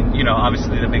seen,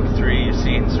 obviously the big three. You've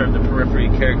seen sort of the periphery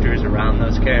characters around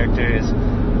those characters.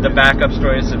 The backup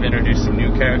stories have introduced some new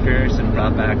characters and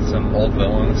brought back some old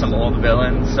villains.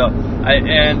 So,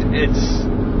 and it's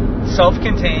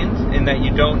self-contained in that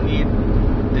you don't need.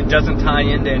 It doesn't tie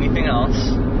into anything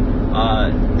else.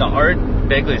 The art,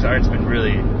 Bagley's art's been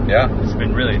really, it's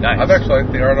been really nice. I've actually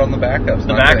liked the art on the backups.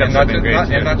 The backups have been great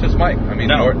too. And not just Mike. I mean,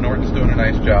 Norton's doing a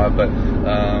nice job, but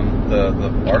the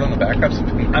art on the backups have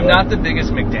been cool. I'm not the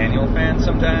biggest McDaniel fan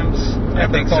sometimes.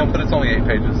 But it's only 8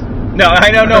 pages. No,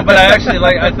 I don't know, but I actually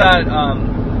I thought,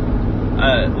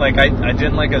 I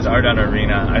didn't like his art on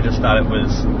Arena. I just thought it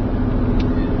was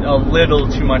a little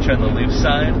too much on the loose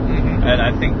side, and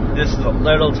I think this is a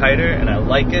little tighter, and I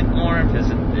like it more. His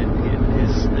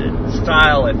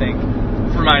style, I think,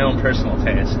 for my own personal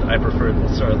taste, I prefer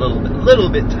the sort of little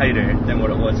bit tighter than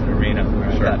what it was in Arena, where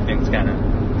I thought things kind of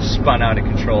spun out of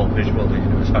control visually,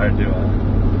 and it was hard to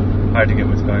get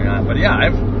what's going on. But yeah, I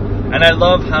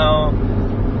love how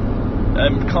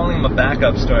I'm calling him a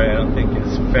backup story. I don't think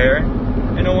is fair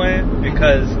in a way,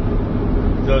 because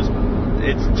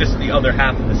it's just the other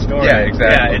half of the story. Yeah,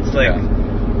 exactly. Yeah, it's like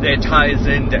it ties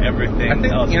into everything I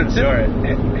think, else in the story.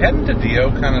 Hadn't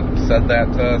DiDio kind of said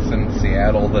that to us in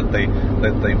Seattle that they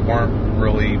weren't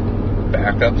really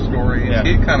backup stories? Yeah.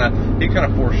 He kind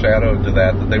of foreshadowed to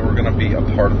that they were going to be a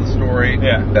part of the story.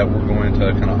 Yeah. That were going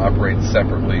to kind of operate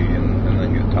separately and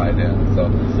then get tied in. So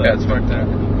yeah, it's worked out.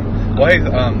 Well, hey,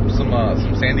 some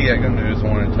San Diego news I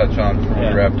wanted to touch on before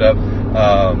we wrapped up.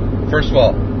 First of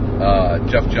all,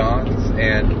 Jeff Johns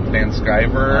and Van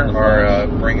Sciver are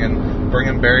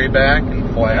bringing Barry back in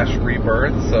Flash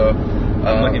Rebirth. So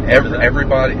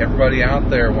everybody out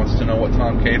there wants to know what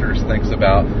Tom Caters thinks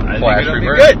about Flash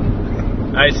Rebirth. Be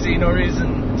good. I see no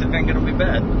reason to think it'll be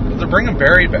bad. They're bringing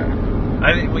Barry back.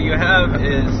 I think what you have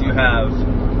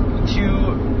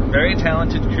two very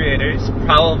talented creators.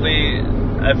 Probably,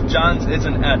 if Johns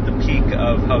isn't at the peak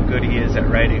of how good he is at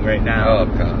writing right now. Oh,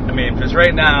 God. I mean, because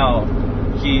right now,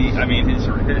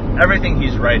 everything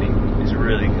he's writing is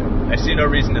really good. I see no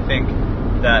reason to think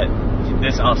that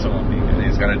this also won't be good.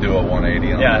 He's going to do a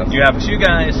 180 on this. You have two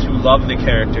guys who love the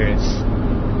characters,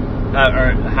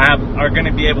 are going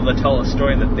to be able to tell a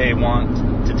story that they want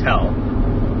to tell.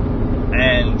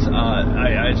 And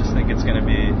I just think it's going to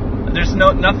be... There's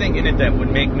nothing in it that would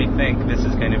make me think this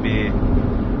is going to be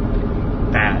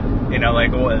bad. You know,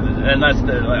 like, unless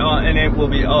they're like, and it will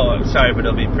be, I'm sorry, but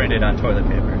it'll be printed on toilet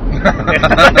paper.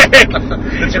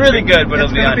 It's really good, but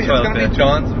it'll be on toilet paper. It's going to be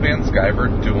Johns and Van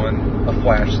Sciver doing a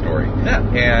Flash story. Yeah.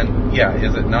 And,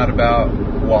 is it not about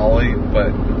Wally,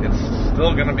 but it's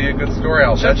still going to be a good story.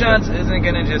 Jeff Johns isn't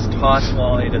going to just toss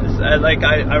Wally to this. I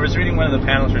was reading one of the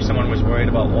panels where someone was worried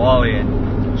about Wally,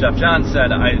 and Jeff Johns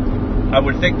said, I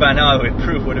would think by now I would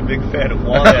prove what a big fan of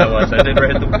Wally I was. I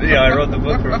wrote the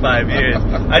book for 5 years.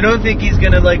 I don't think he's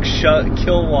gonna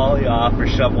kill Wally off or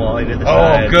shove Wally to the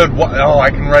side. Oh, good. I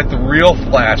can write the real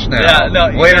Flash now. Yeah, no.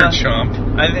 Later, chump.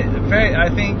 I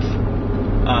think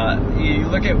you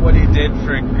look at what he did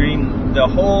for the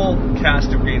whole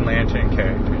cast of Green Lantern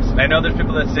characters. And I know there's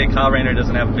people that say Kyle Rayner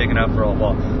doesn't have a big enough role.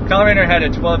 Well, Kyle Rayner had a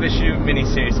 12-issue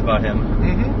miniseries about him.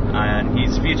 Mm-hmm. And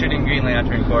he's featured in Green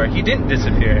Lantern Corps. He didn't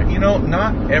disappear.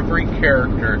 Not every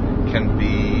character can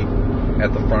be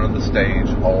at the front of the stage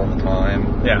all the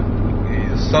time. Yeah.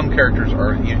 Some characters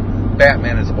are...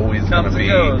 Batman is always going to be...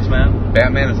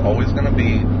 Batman is always going to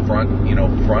be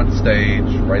front stage,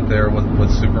 right there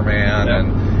with Superman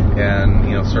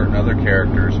and certain other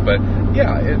characters. But,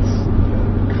 it's...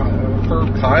 For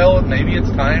Kyle, maybe it's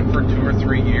time for 2 or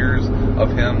 3 years of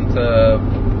him to...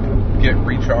 get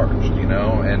recharged,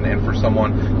 and for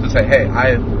someone to say, hey,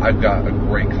 I've got a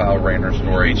great Kyle Rayner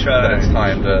story that it's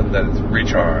time that it's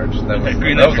recharged. That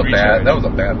was a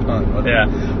bad pun. But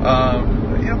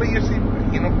you see,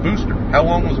 Booster. How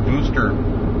long was Booster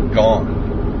gone?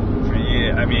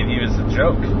 He was a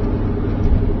joke.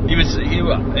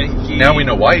 Now we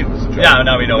know why he was a joke. Yeah,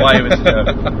 now we know why he was a joke.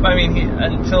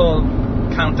 Until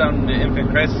Countdown to Infinite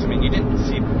Crisis, you didn't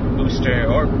see Booster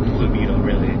or Blue Beetle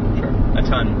really a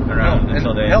ton around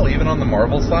until they... Hell, even on the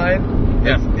Marvel side,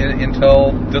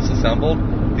 until Disassembled,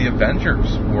 the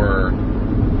Avengers were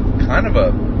kind of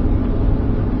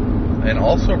an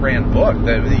also-ran book.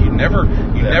 That you never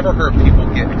heard people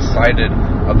get excited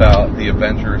about the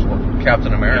Avengers or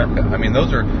Captain America.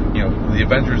 Those are, the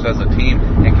Avengers as a team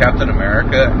and Captain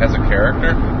America as a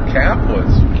character. Cap was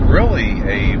really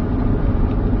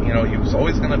he was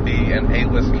always going to be an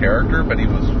A-list character, but he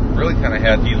was really kind of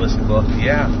had D-list book.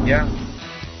 Yeah.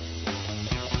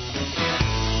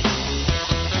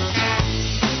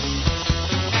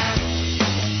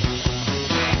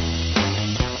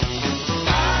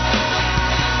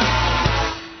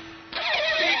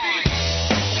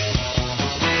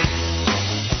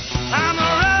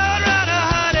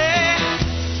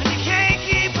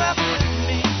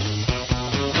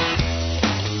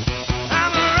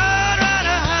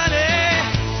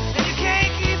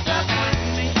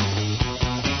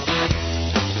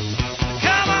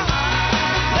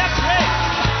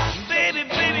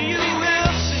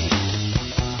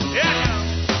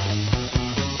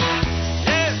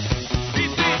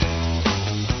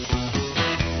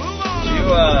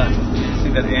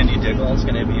 That Andy Diggle's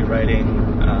going to be writing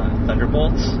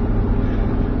Thunderbolts.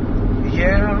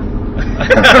 Yeah.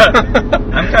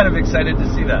 I'm kind of excited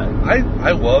to see that.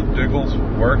 I love Diggle's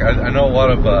work. I know a lot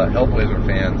of Hellblazer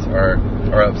fans are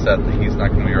upset that he's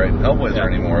not going to be writing Hellblazer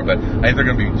anymore, but I think they're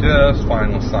going to be just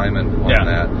fine with Simon on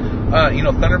that.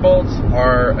 Thunderbolts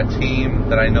are a team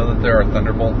that I know that there are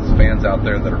Thunderbolts fans out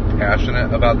there that are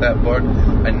passionate about that book.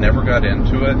 I never got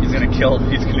into it. He's gonna kill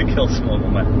Smoggle.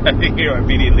 I think he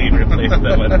immediately replaced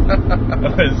them with,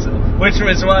 which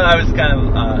was why I was kind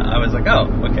of I was like, oh,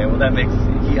 okay, well that makes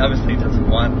he obviously doesn't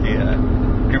want the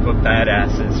group of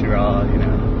badasses who are all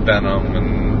Venom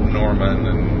and Norman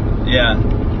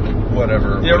and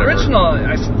whatever. The original,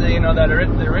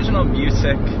 the original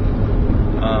Busiek.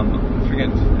 I forget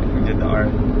who did the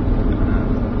art.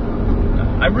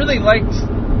 I really liked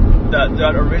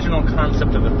that original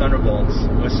concept of the Thunderbolts.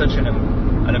 It was such an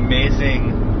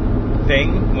amazing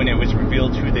thing when it was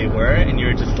revealed who they were, and you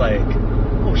were just like,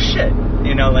 oh shit,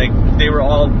 like they were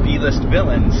all B-list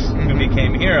villains who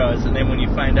became heroes, and then when you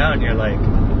find out, you're like,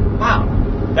 wow,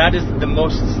 that is the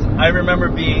most. I remember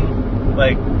being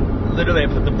like, literally, I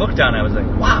put the book down, I was like,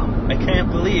 wow, I can't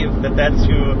believe that's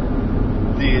who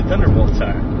the Thunderbolts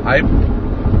are.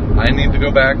 I need to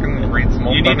go back and read some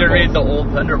old You need to Thunderbolts. read the old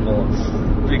Thunderbolts,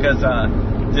 because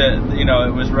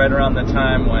it was right around the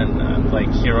time when like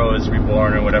Heroes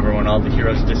Reborn or whatever, when all the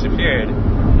heroes disappeared,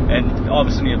 and all of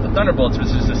a sudden you have the Thunderbolts,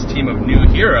 which is this team of new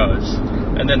heroes,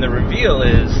 and then the reveal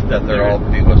is that they're all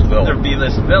B-list villains. They're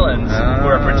B-list villains who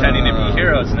are pretending to be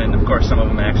heroes, and then of course some of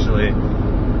them actually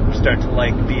start to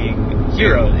like being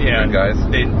heroes. Yeah, good guys.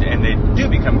 They do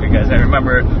become good guys. I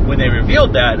remember when they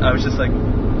revealed that, I was just like,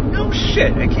 no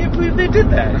shit, I can't believe they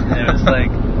did that. And it was like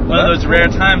one of those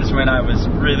rare times when I was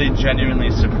really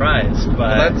genuinely surprised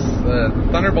by...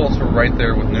 Thunderbolts were right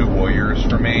there with New Warriors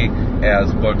for me as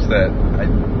books that I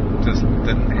just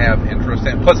didn't have interest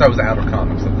in. Plus, I was out of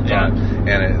comics at the time,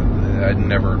 and I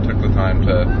never took the time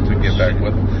to get back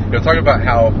with them. Talking about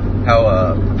how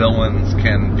villains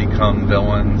can become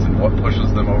villains and what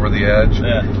pushes them over the edge.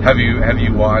 Yeah. Have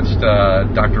you watched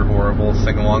Dr. Horrible's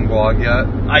sing-along blog yet?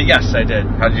 Yes, I did.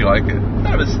 How did you like it?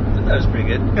 That was pretty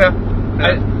good. Yeah.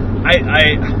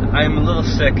 I'm a little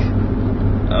sick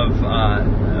of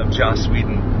Joss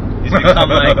Whedon. He's become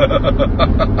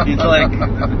he's like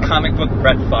comic book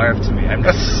Brett Favre to me. I'm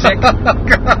just sick.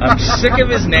 I'm sick of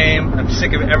his name. I'm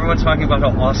sick of everyone talking about how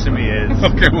awesome he is.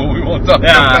 Okay, well, we won't talk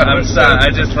about I'm sorry.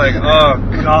 I just like, oh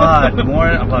God,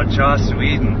 more about Joss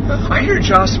Whedon. I hear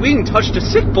Joss Whedon touched a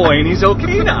sick boy and he's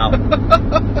okay now.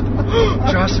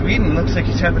 Joss Whedon looks like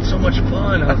he's having so much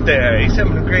fun out there. He's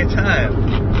having a great time.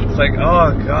 It's like,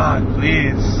 oh God,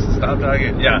 please stop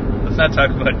talking. Yeah, let's not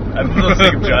talk about. I'm a little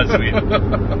sick of Joss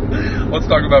Whedon. Let's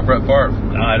talk about Brett Favre.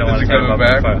 No, I don't want to talk about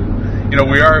Brett Favre.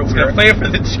 We're gonna play for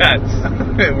the Jets.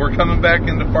 We're coming back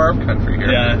into Favre country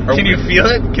here. Yeah. Can you feel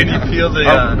it? Can you feel the?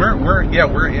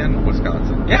 We're in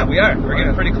Wisconsin. Yeah, we are. We're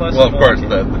getting pretty close. Well, of course,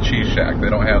 the Cheese Shack. They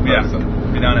don't have those.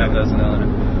 We don't have those in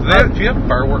Illinois. Do you have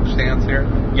fireworks stands here?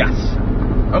 Yes.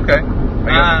 Okay.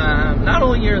 Not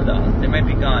all year though. They might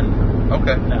be gone.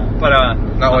 Okay. No, but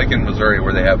not like in Missouri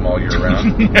where they have them all year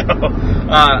round. No.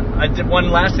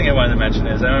 One last thing I wanted to mention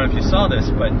is, I don't know if you saw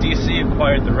this, but DC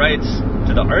acquired the rights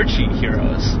to the Archie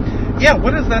heroes. Yeah,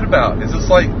 what is that about? Is this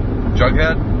like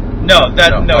Jughead? No,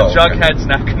 Jughead's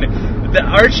okay. not gonna. The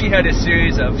Archie had a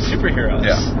series of superheroes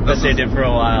that they did for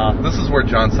a while. This is where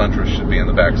John Suntress should be in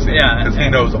the backseat. Yeah, because he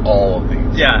knows all of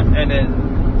these. Yeah, and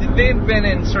they'd been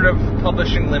in sort of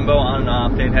publishing limbo on and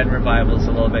off. They'd had revivals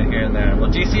a little bit here and there.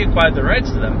 Well, DC acquired the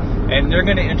rights to them, and they're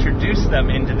going to introduce them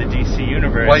into the DC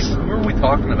universe. Like, who are we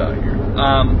talking about here?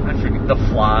 I forget. The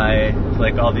Fly,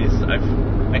 like all these.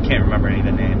 I can't remember any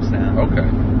of the names now. Okay.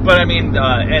 But I mean,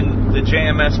 and the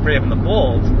JMS Brave and the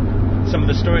Bold, some of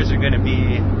the stories are going to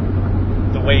be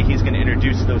the way he's going to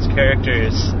introduce those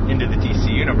characters into the DC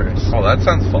universe. Oh, that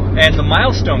sounds fun. And the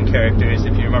Milestone characters,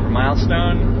 if you remember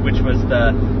Milestone, which was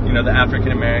the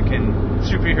African American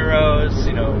superheroes,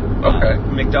 okay.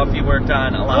 McDuffie worked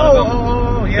on a lot of them.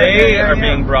 Oh, yeah. They are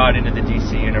being brought into the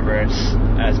DC universe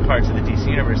as parts of the DC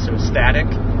universe. So Static,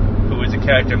 who was a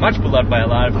character much beloved by a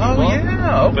lot of people. Oh,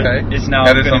 yeah, okay. But is now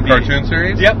that is some cartoon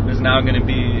series? Yep, is now going to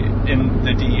be in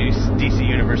the DC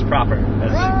universe proper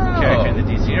as a character in the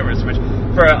DC universe, which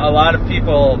for a lot of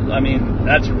people, I mean,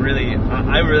 that's really,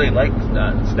 I really liked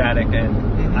Static, and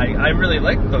I really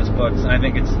liked those books. I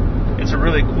think it's a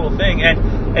really cool thing, and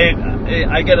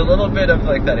I get a little bit of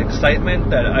like that excitement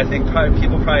that I think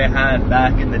people probably had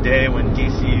back in the day when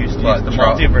DC used to use the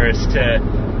multiverse to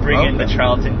bring in the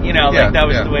Charlton, that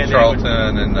was the way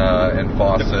Charlton and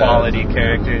Fawcett, the quality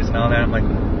characters and all that. I'm like,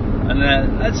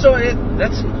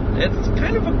 it's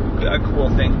kind of a cool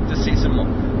thing to see some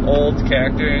old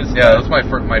characters. Yeah, that's my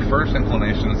first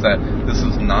inclination is that this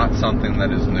is not something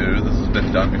that is new. This has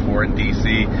been done before, and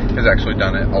DC has actually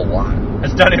done it a lot.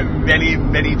 Has done it many,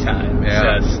 many times.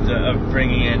 Yeah. Just of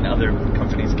bringing in other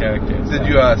companies' characters. Did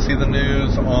you see the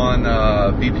news on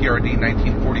B.P.R.D.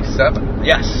 1947?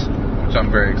 Yes. Which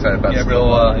I'm very excited about. Yeah, Still,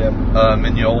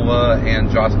 Mignola and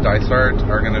Josh Dysart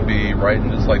are going to be writing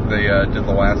just like they did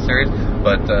the last series,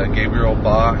 but Gabriel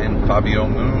Ba and Fabio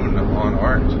Moon on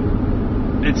art.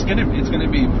 It's gonna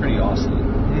be pretty awesome.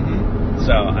 Mm-hmm.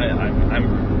 So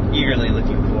I'm eagerly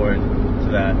looking forward to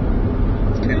that.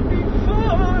 It's gonna be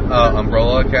fun.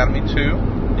 Umbrella Academy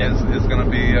 2 is going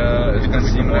to be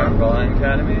coming out. Umbrella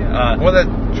Academy. Well, that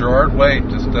Gerard Way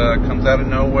just comes out of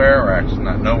nowhere, or actually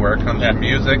not nowhere, comes from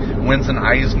music, wins an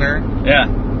Eisner. Yeah.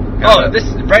 This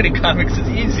writing comics is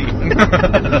easy.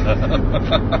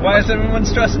 Why is everyone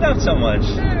stressing out so much?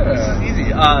 Yeah. This is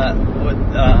easy.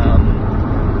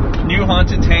 New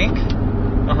Haunted Tank,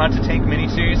 a Haunted Tank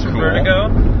miniseries from Vertigo.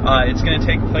 It's going to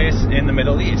take place in the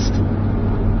Middle East.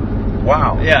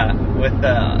 Wow. Yeah, with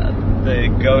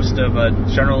the ghost of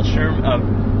General Sherman. I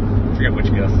forget which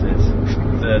ghost it is.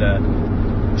 That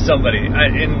somebody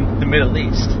in the Middle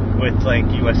East with like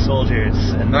U.S. soldiers.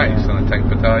 And, nice, and a tank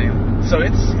battalion. So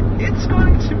it's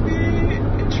going to be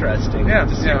interesting. Yeah,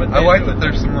 to see what they I like do that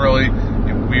there's some really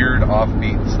weird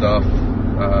offbeat stuff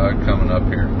coming up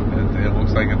here. It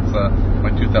looks like it's my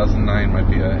 2009 might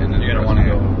be an interesting. You're gonna want to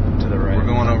go to the right. We're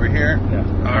going over here.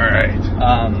 Yeah. All right.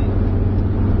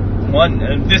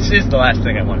 This is the last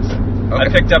thing I want to say. Okay. I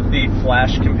picked up the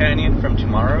Flash Companion from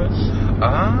Tomorrow's.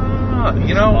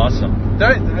 Awesome.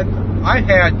 I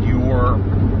had your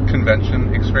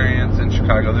convention experience in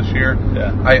Chicago this year.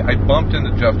 Yeah. I bumped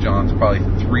into Jeff Johns probably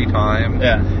 3 times.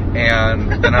 Yeah.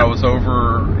 And then I was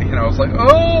over, I was like,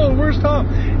 oh, where's Tom?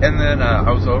 And then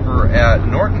I was over at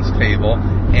Norton's table,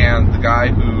 and the guy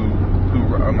who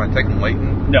am I taking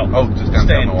Layton? No. Oh, just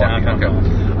downtown Milwaukee. Okay.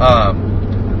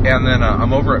 And then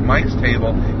I'm over at Mike's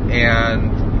table,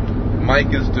 and Mike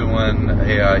is doing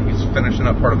he's finishing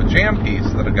up part of a jam piece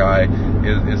that a guy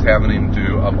is having him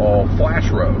do of all Flash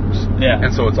rogues. Yeah.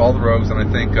 And so it's all the rogues, and I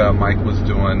think Mike was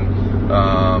doing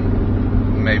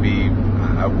maybe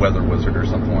a Weather Wizard or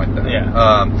something like that.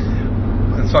 Yeah.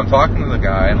 And so I'm talking to the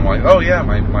guy, and I'm like, oh yeah,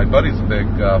 my buddy's a big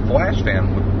Flash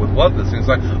fan, would love this. And he's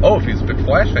like, oh, if he's a big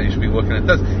Flash fan, you should be looking at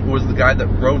this. It was the guy that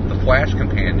wrote the Flash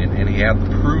Companion, and he had the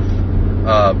proof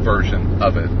version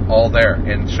of it all there,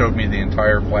 and showed me the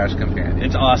entire Flash Companion.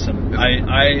 It's awesome.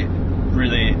 I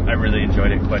really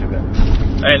enjoyed it quite a bit.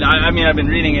 And I mean, I've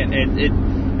been reading it.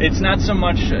 It's not so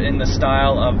much in the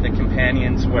style of the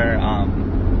companions where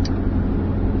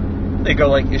they go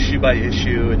like issue by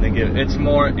issue, and it's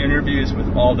more interviews with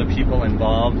all the people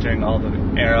involved during all the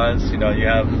eras. You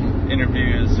have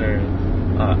interviews or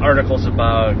articles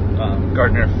about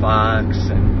Gardner Fox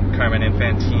and Carmen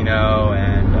Infantino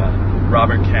and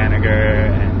Robert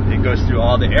Kanigher, and it goes through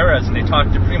all the eras, and they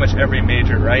talk to pretty much every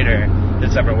major writer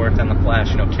that's ever worked on the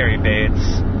Flash. Cary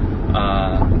Bates,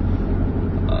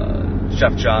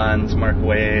 Jeff Johns, Mark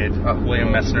Waid,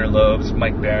 William Messner Loebs,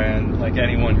 Mike Barron, like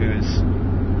anyone who's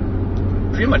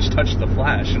pretty much touched the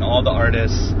Flash, and all the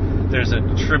artists. There's a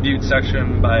tribute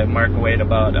section by Mark Waid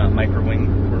about Mike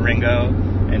Wieringo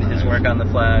and his work on the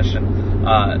Flash, and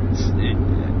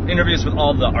interviews with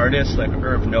all the artists like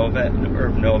Irv Novick,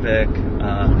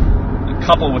 a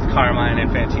couple with Carmine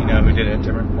Infantino who did it at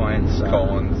different points.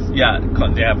 Collins. Yeah,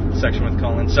 they have a section with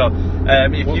Collins. So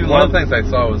if you one of the things I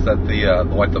saw was that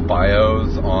the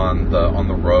bios on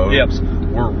the roads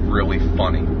were really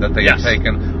funny. That they had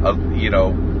taken a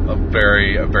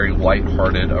very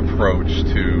lighthearted approach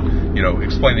to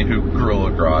explaining who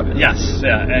Gorilla Grodd is. Yes,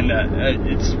 yeah, and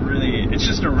it's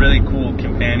just a really cool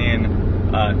companion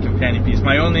piece.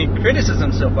 My only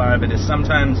criticism so far of it is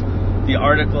sometimes the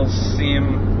articles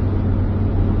seem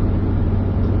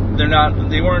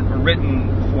they weren't written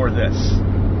for this.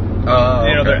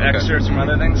 They're excerpts from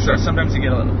other things, so sometimes you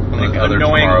get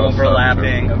annoying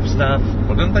overlapping of stuff.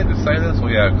 Well, didn't they just say this?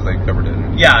 Well, yeah, because they covered it.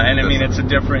 Yeah, and I mean, it's a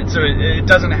different, so it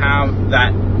doesn't have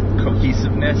that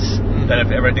cohesiveness that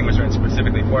if everything was written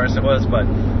specifically for us, it was. But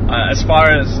as far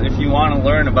as if you want to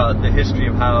learn about the history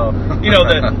of how,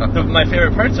 my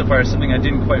favorite part so far is something I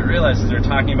didn't quite realize is they're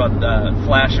talking about the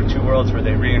Flash of Two Worlds, where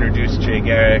they reintroduce Jay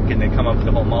Garrick and they come up with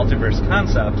the whole multiverse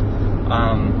concept.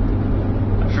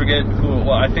 I forget who.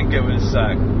 Well, I think it was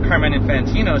Carmine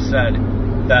Infantino said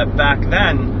that back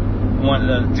then,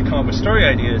 to come up with story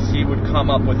ideas, he would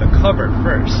come up with a cover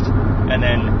first, and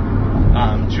then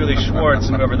Julie Schwartz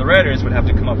and whoever the writers would have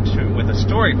to come up with a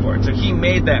story for it. So he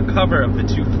made that cover of the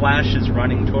two Flashes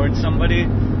running towards somebody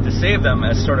to save them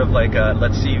as sort of like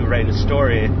let's see you write a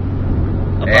story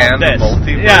about this.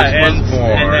 The multiverse was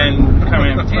born. And then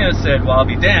Carmine Infantino said, well, I'll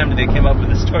be damned, they came up with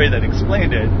a story that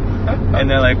explained it. And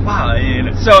they're like, wow.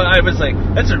 So I was like,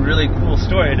 that's a really cool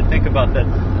story to think about.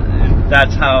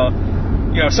 That's how,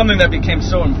 something that became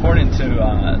so important to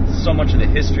so much of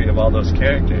the history of all those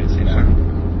characters. Sure.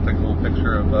 Take a little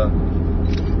picture of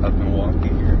Milwaukee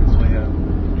here as we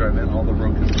drive in all the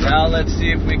broken. Now let's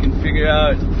see if we can figure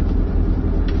out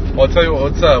Well, I'll tell you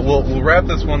what. We'll wrap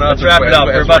this one up. Let's wrap it up.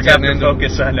 We're about to have to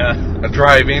focus on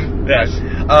driving. Yes.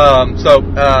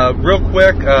 Real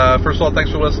quick, first of all,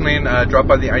 thanks for listening. Drop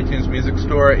by the iTunes Music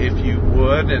Store if you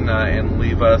would, and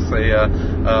leave us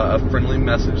a friendly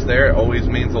message there. It always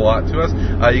means a lot to us.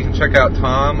 You can check out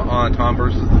Tom on Tom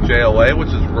versus the JLA,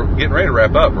 which is getting ready to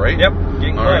wrap up, right? Yep,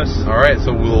 getting close. All right,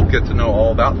 so we'll get to know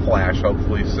all about Flash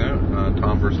hopefully soon.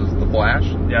 Tom versus the Flash.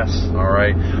 Yes. All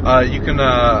right. You can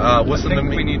listen to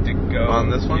me. We need to go on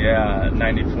this one. Yeah,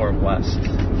 94 West.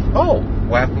 Oh,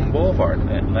 Lapham Boulevard.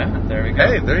 Yeah, there we go.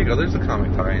 Hey, there you go. There's a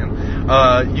comic tie-in.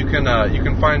 You can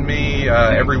find me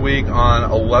every week on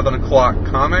 11 o'clock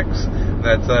comics.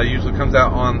 That usually comes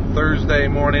out on Thursday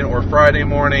morning or Friday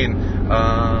morning.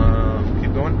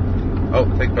 Keep going. Oh,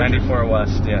 take pictures. 94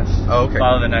 West. Yes. Oh, okay.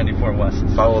 Follow the 94 West.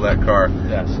 Follow that car.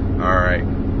 Yes. All right.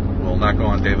 We'll not go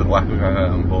on David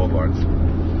Lapham Boulevards.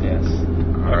 Yes.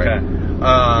 All okay. right.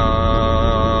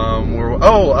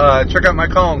 Check out my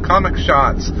column, Comic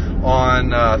Shots,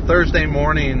 on Thursday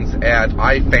mornings at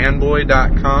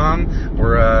ifanboy.com,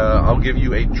 where I'll give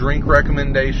you a drink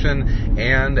recommendation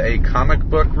and a comic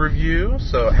book review.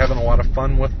 So having a lot of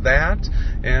fun with that.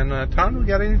 And Tom, we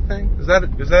got anything? Is that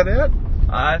it?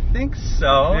 I think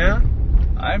so. Yeah.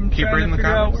 I'm Keep trying reading to the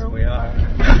figure out comics. where we are.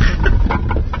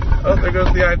 Oh, there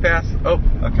goes the iPass. Oh,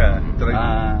 okay. Did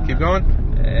I keep going?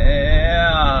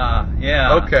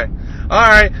 Yeah. Okay. All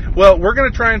right. Well, we're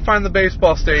going to try and find the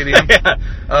baseball stadium.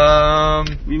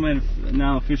 We might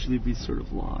now officially be sort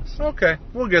of lost. Okay.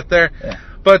 We'll get there. Yeah.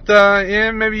 But,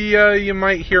 maybe you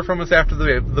might hear from us after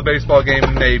the baseball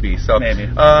game, maybe. So, maybe.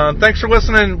 Thanks for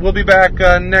listening. We'll be back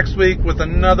next week with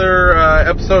another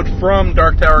episode from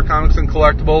Dark Tower Comics and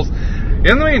Collectibles.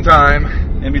 In the meantime,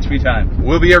 in between time,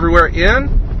 we'll be everywhere in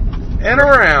and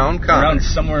around comics. Around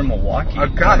somewhere in Milwaukee. Oh,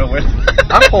 God.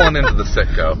 I'm pulling into the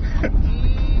Sitco.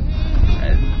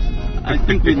 I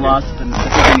think we lost, and I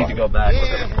think we need to go back.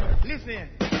 Listen.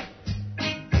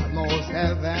 Almost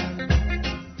heaven,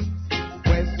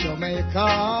 West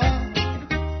Jamaica,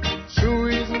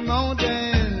 through the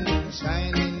mountain,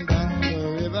 shining down the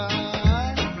river.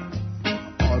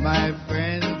 All my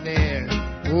friends there,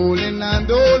 holding on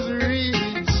those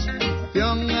reefs,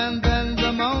 young and then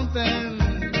the mountain,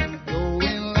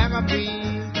 going like a bee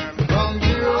from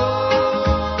the road.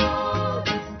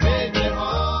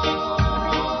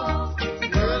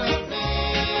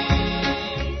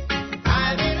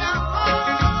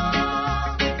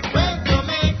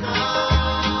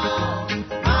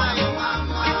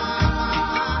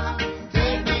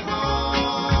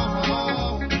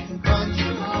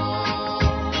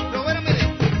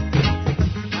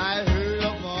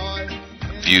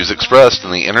 Views expressed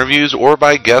in the interviews or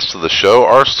by guests of the show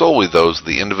are solely those of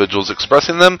the individuals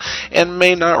expressing them and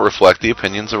may not reflect the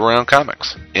opinions of Around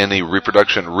Comics. Any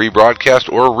reproduction, rebroadcast,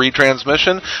 or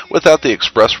retransmission without the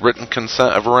express written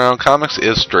consent of Around Comics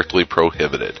is strictly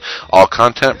prohibited. All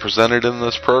content presented in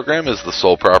this program is the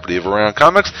sole property of Around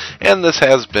Comics, and this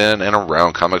has been an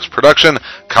Around Comics production,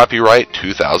 copyright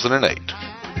 2008.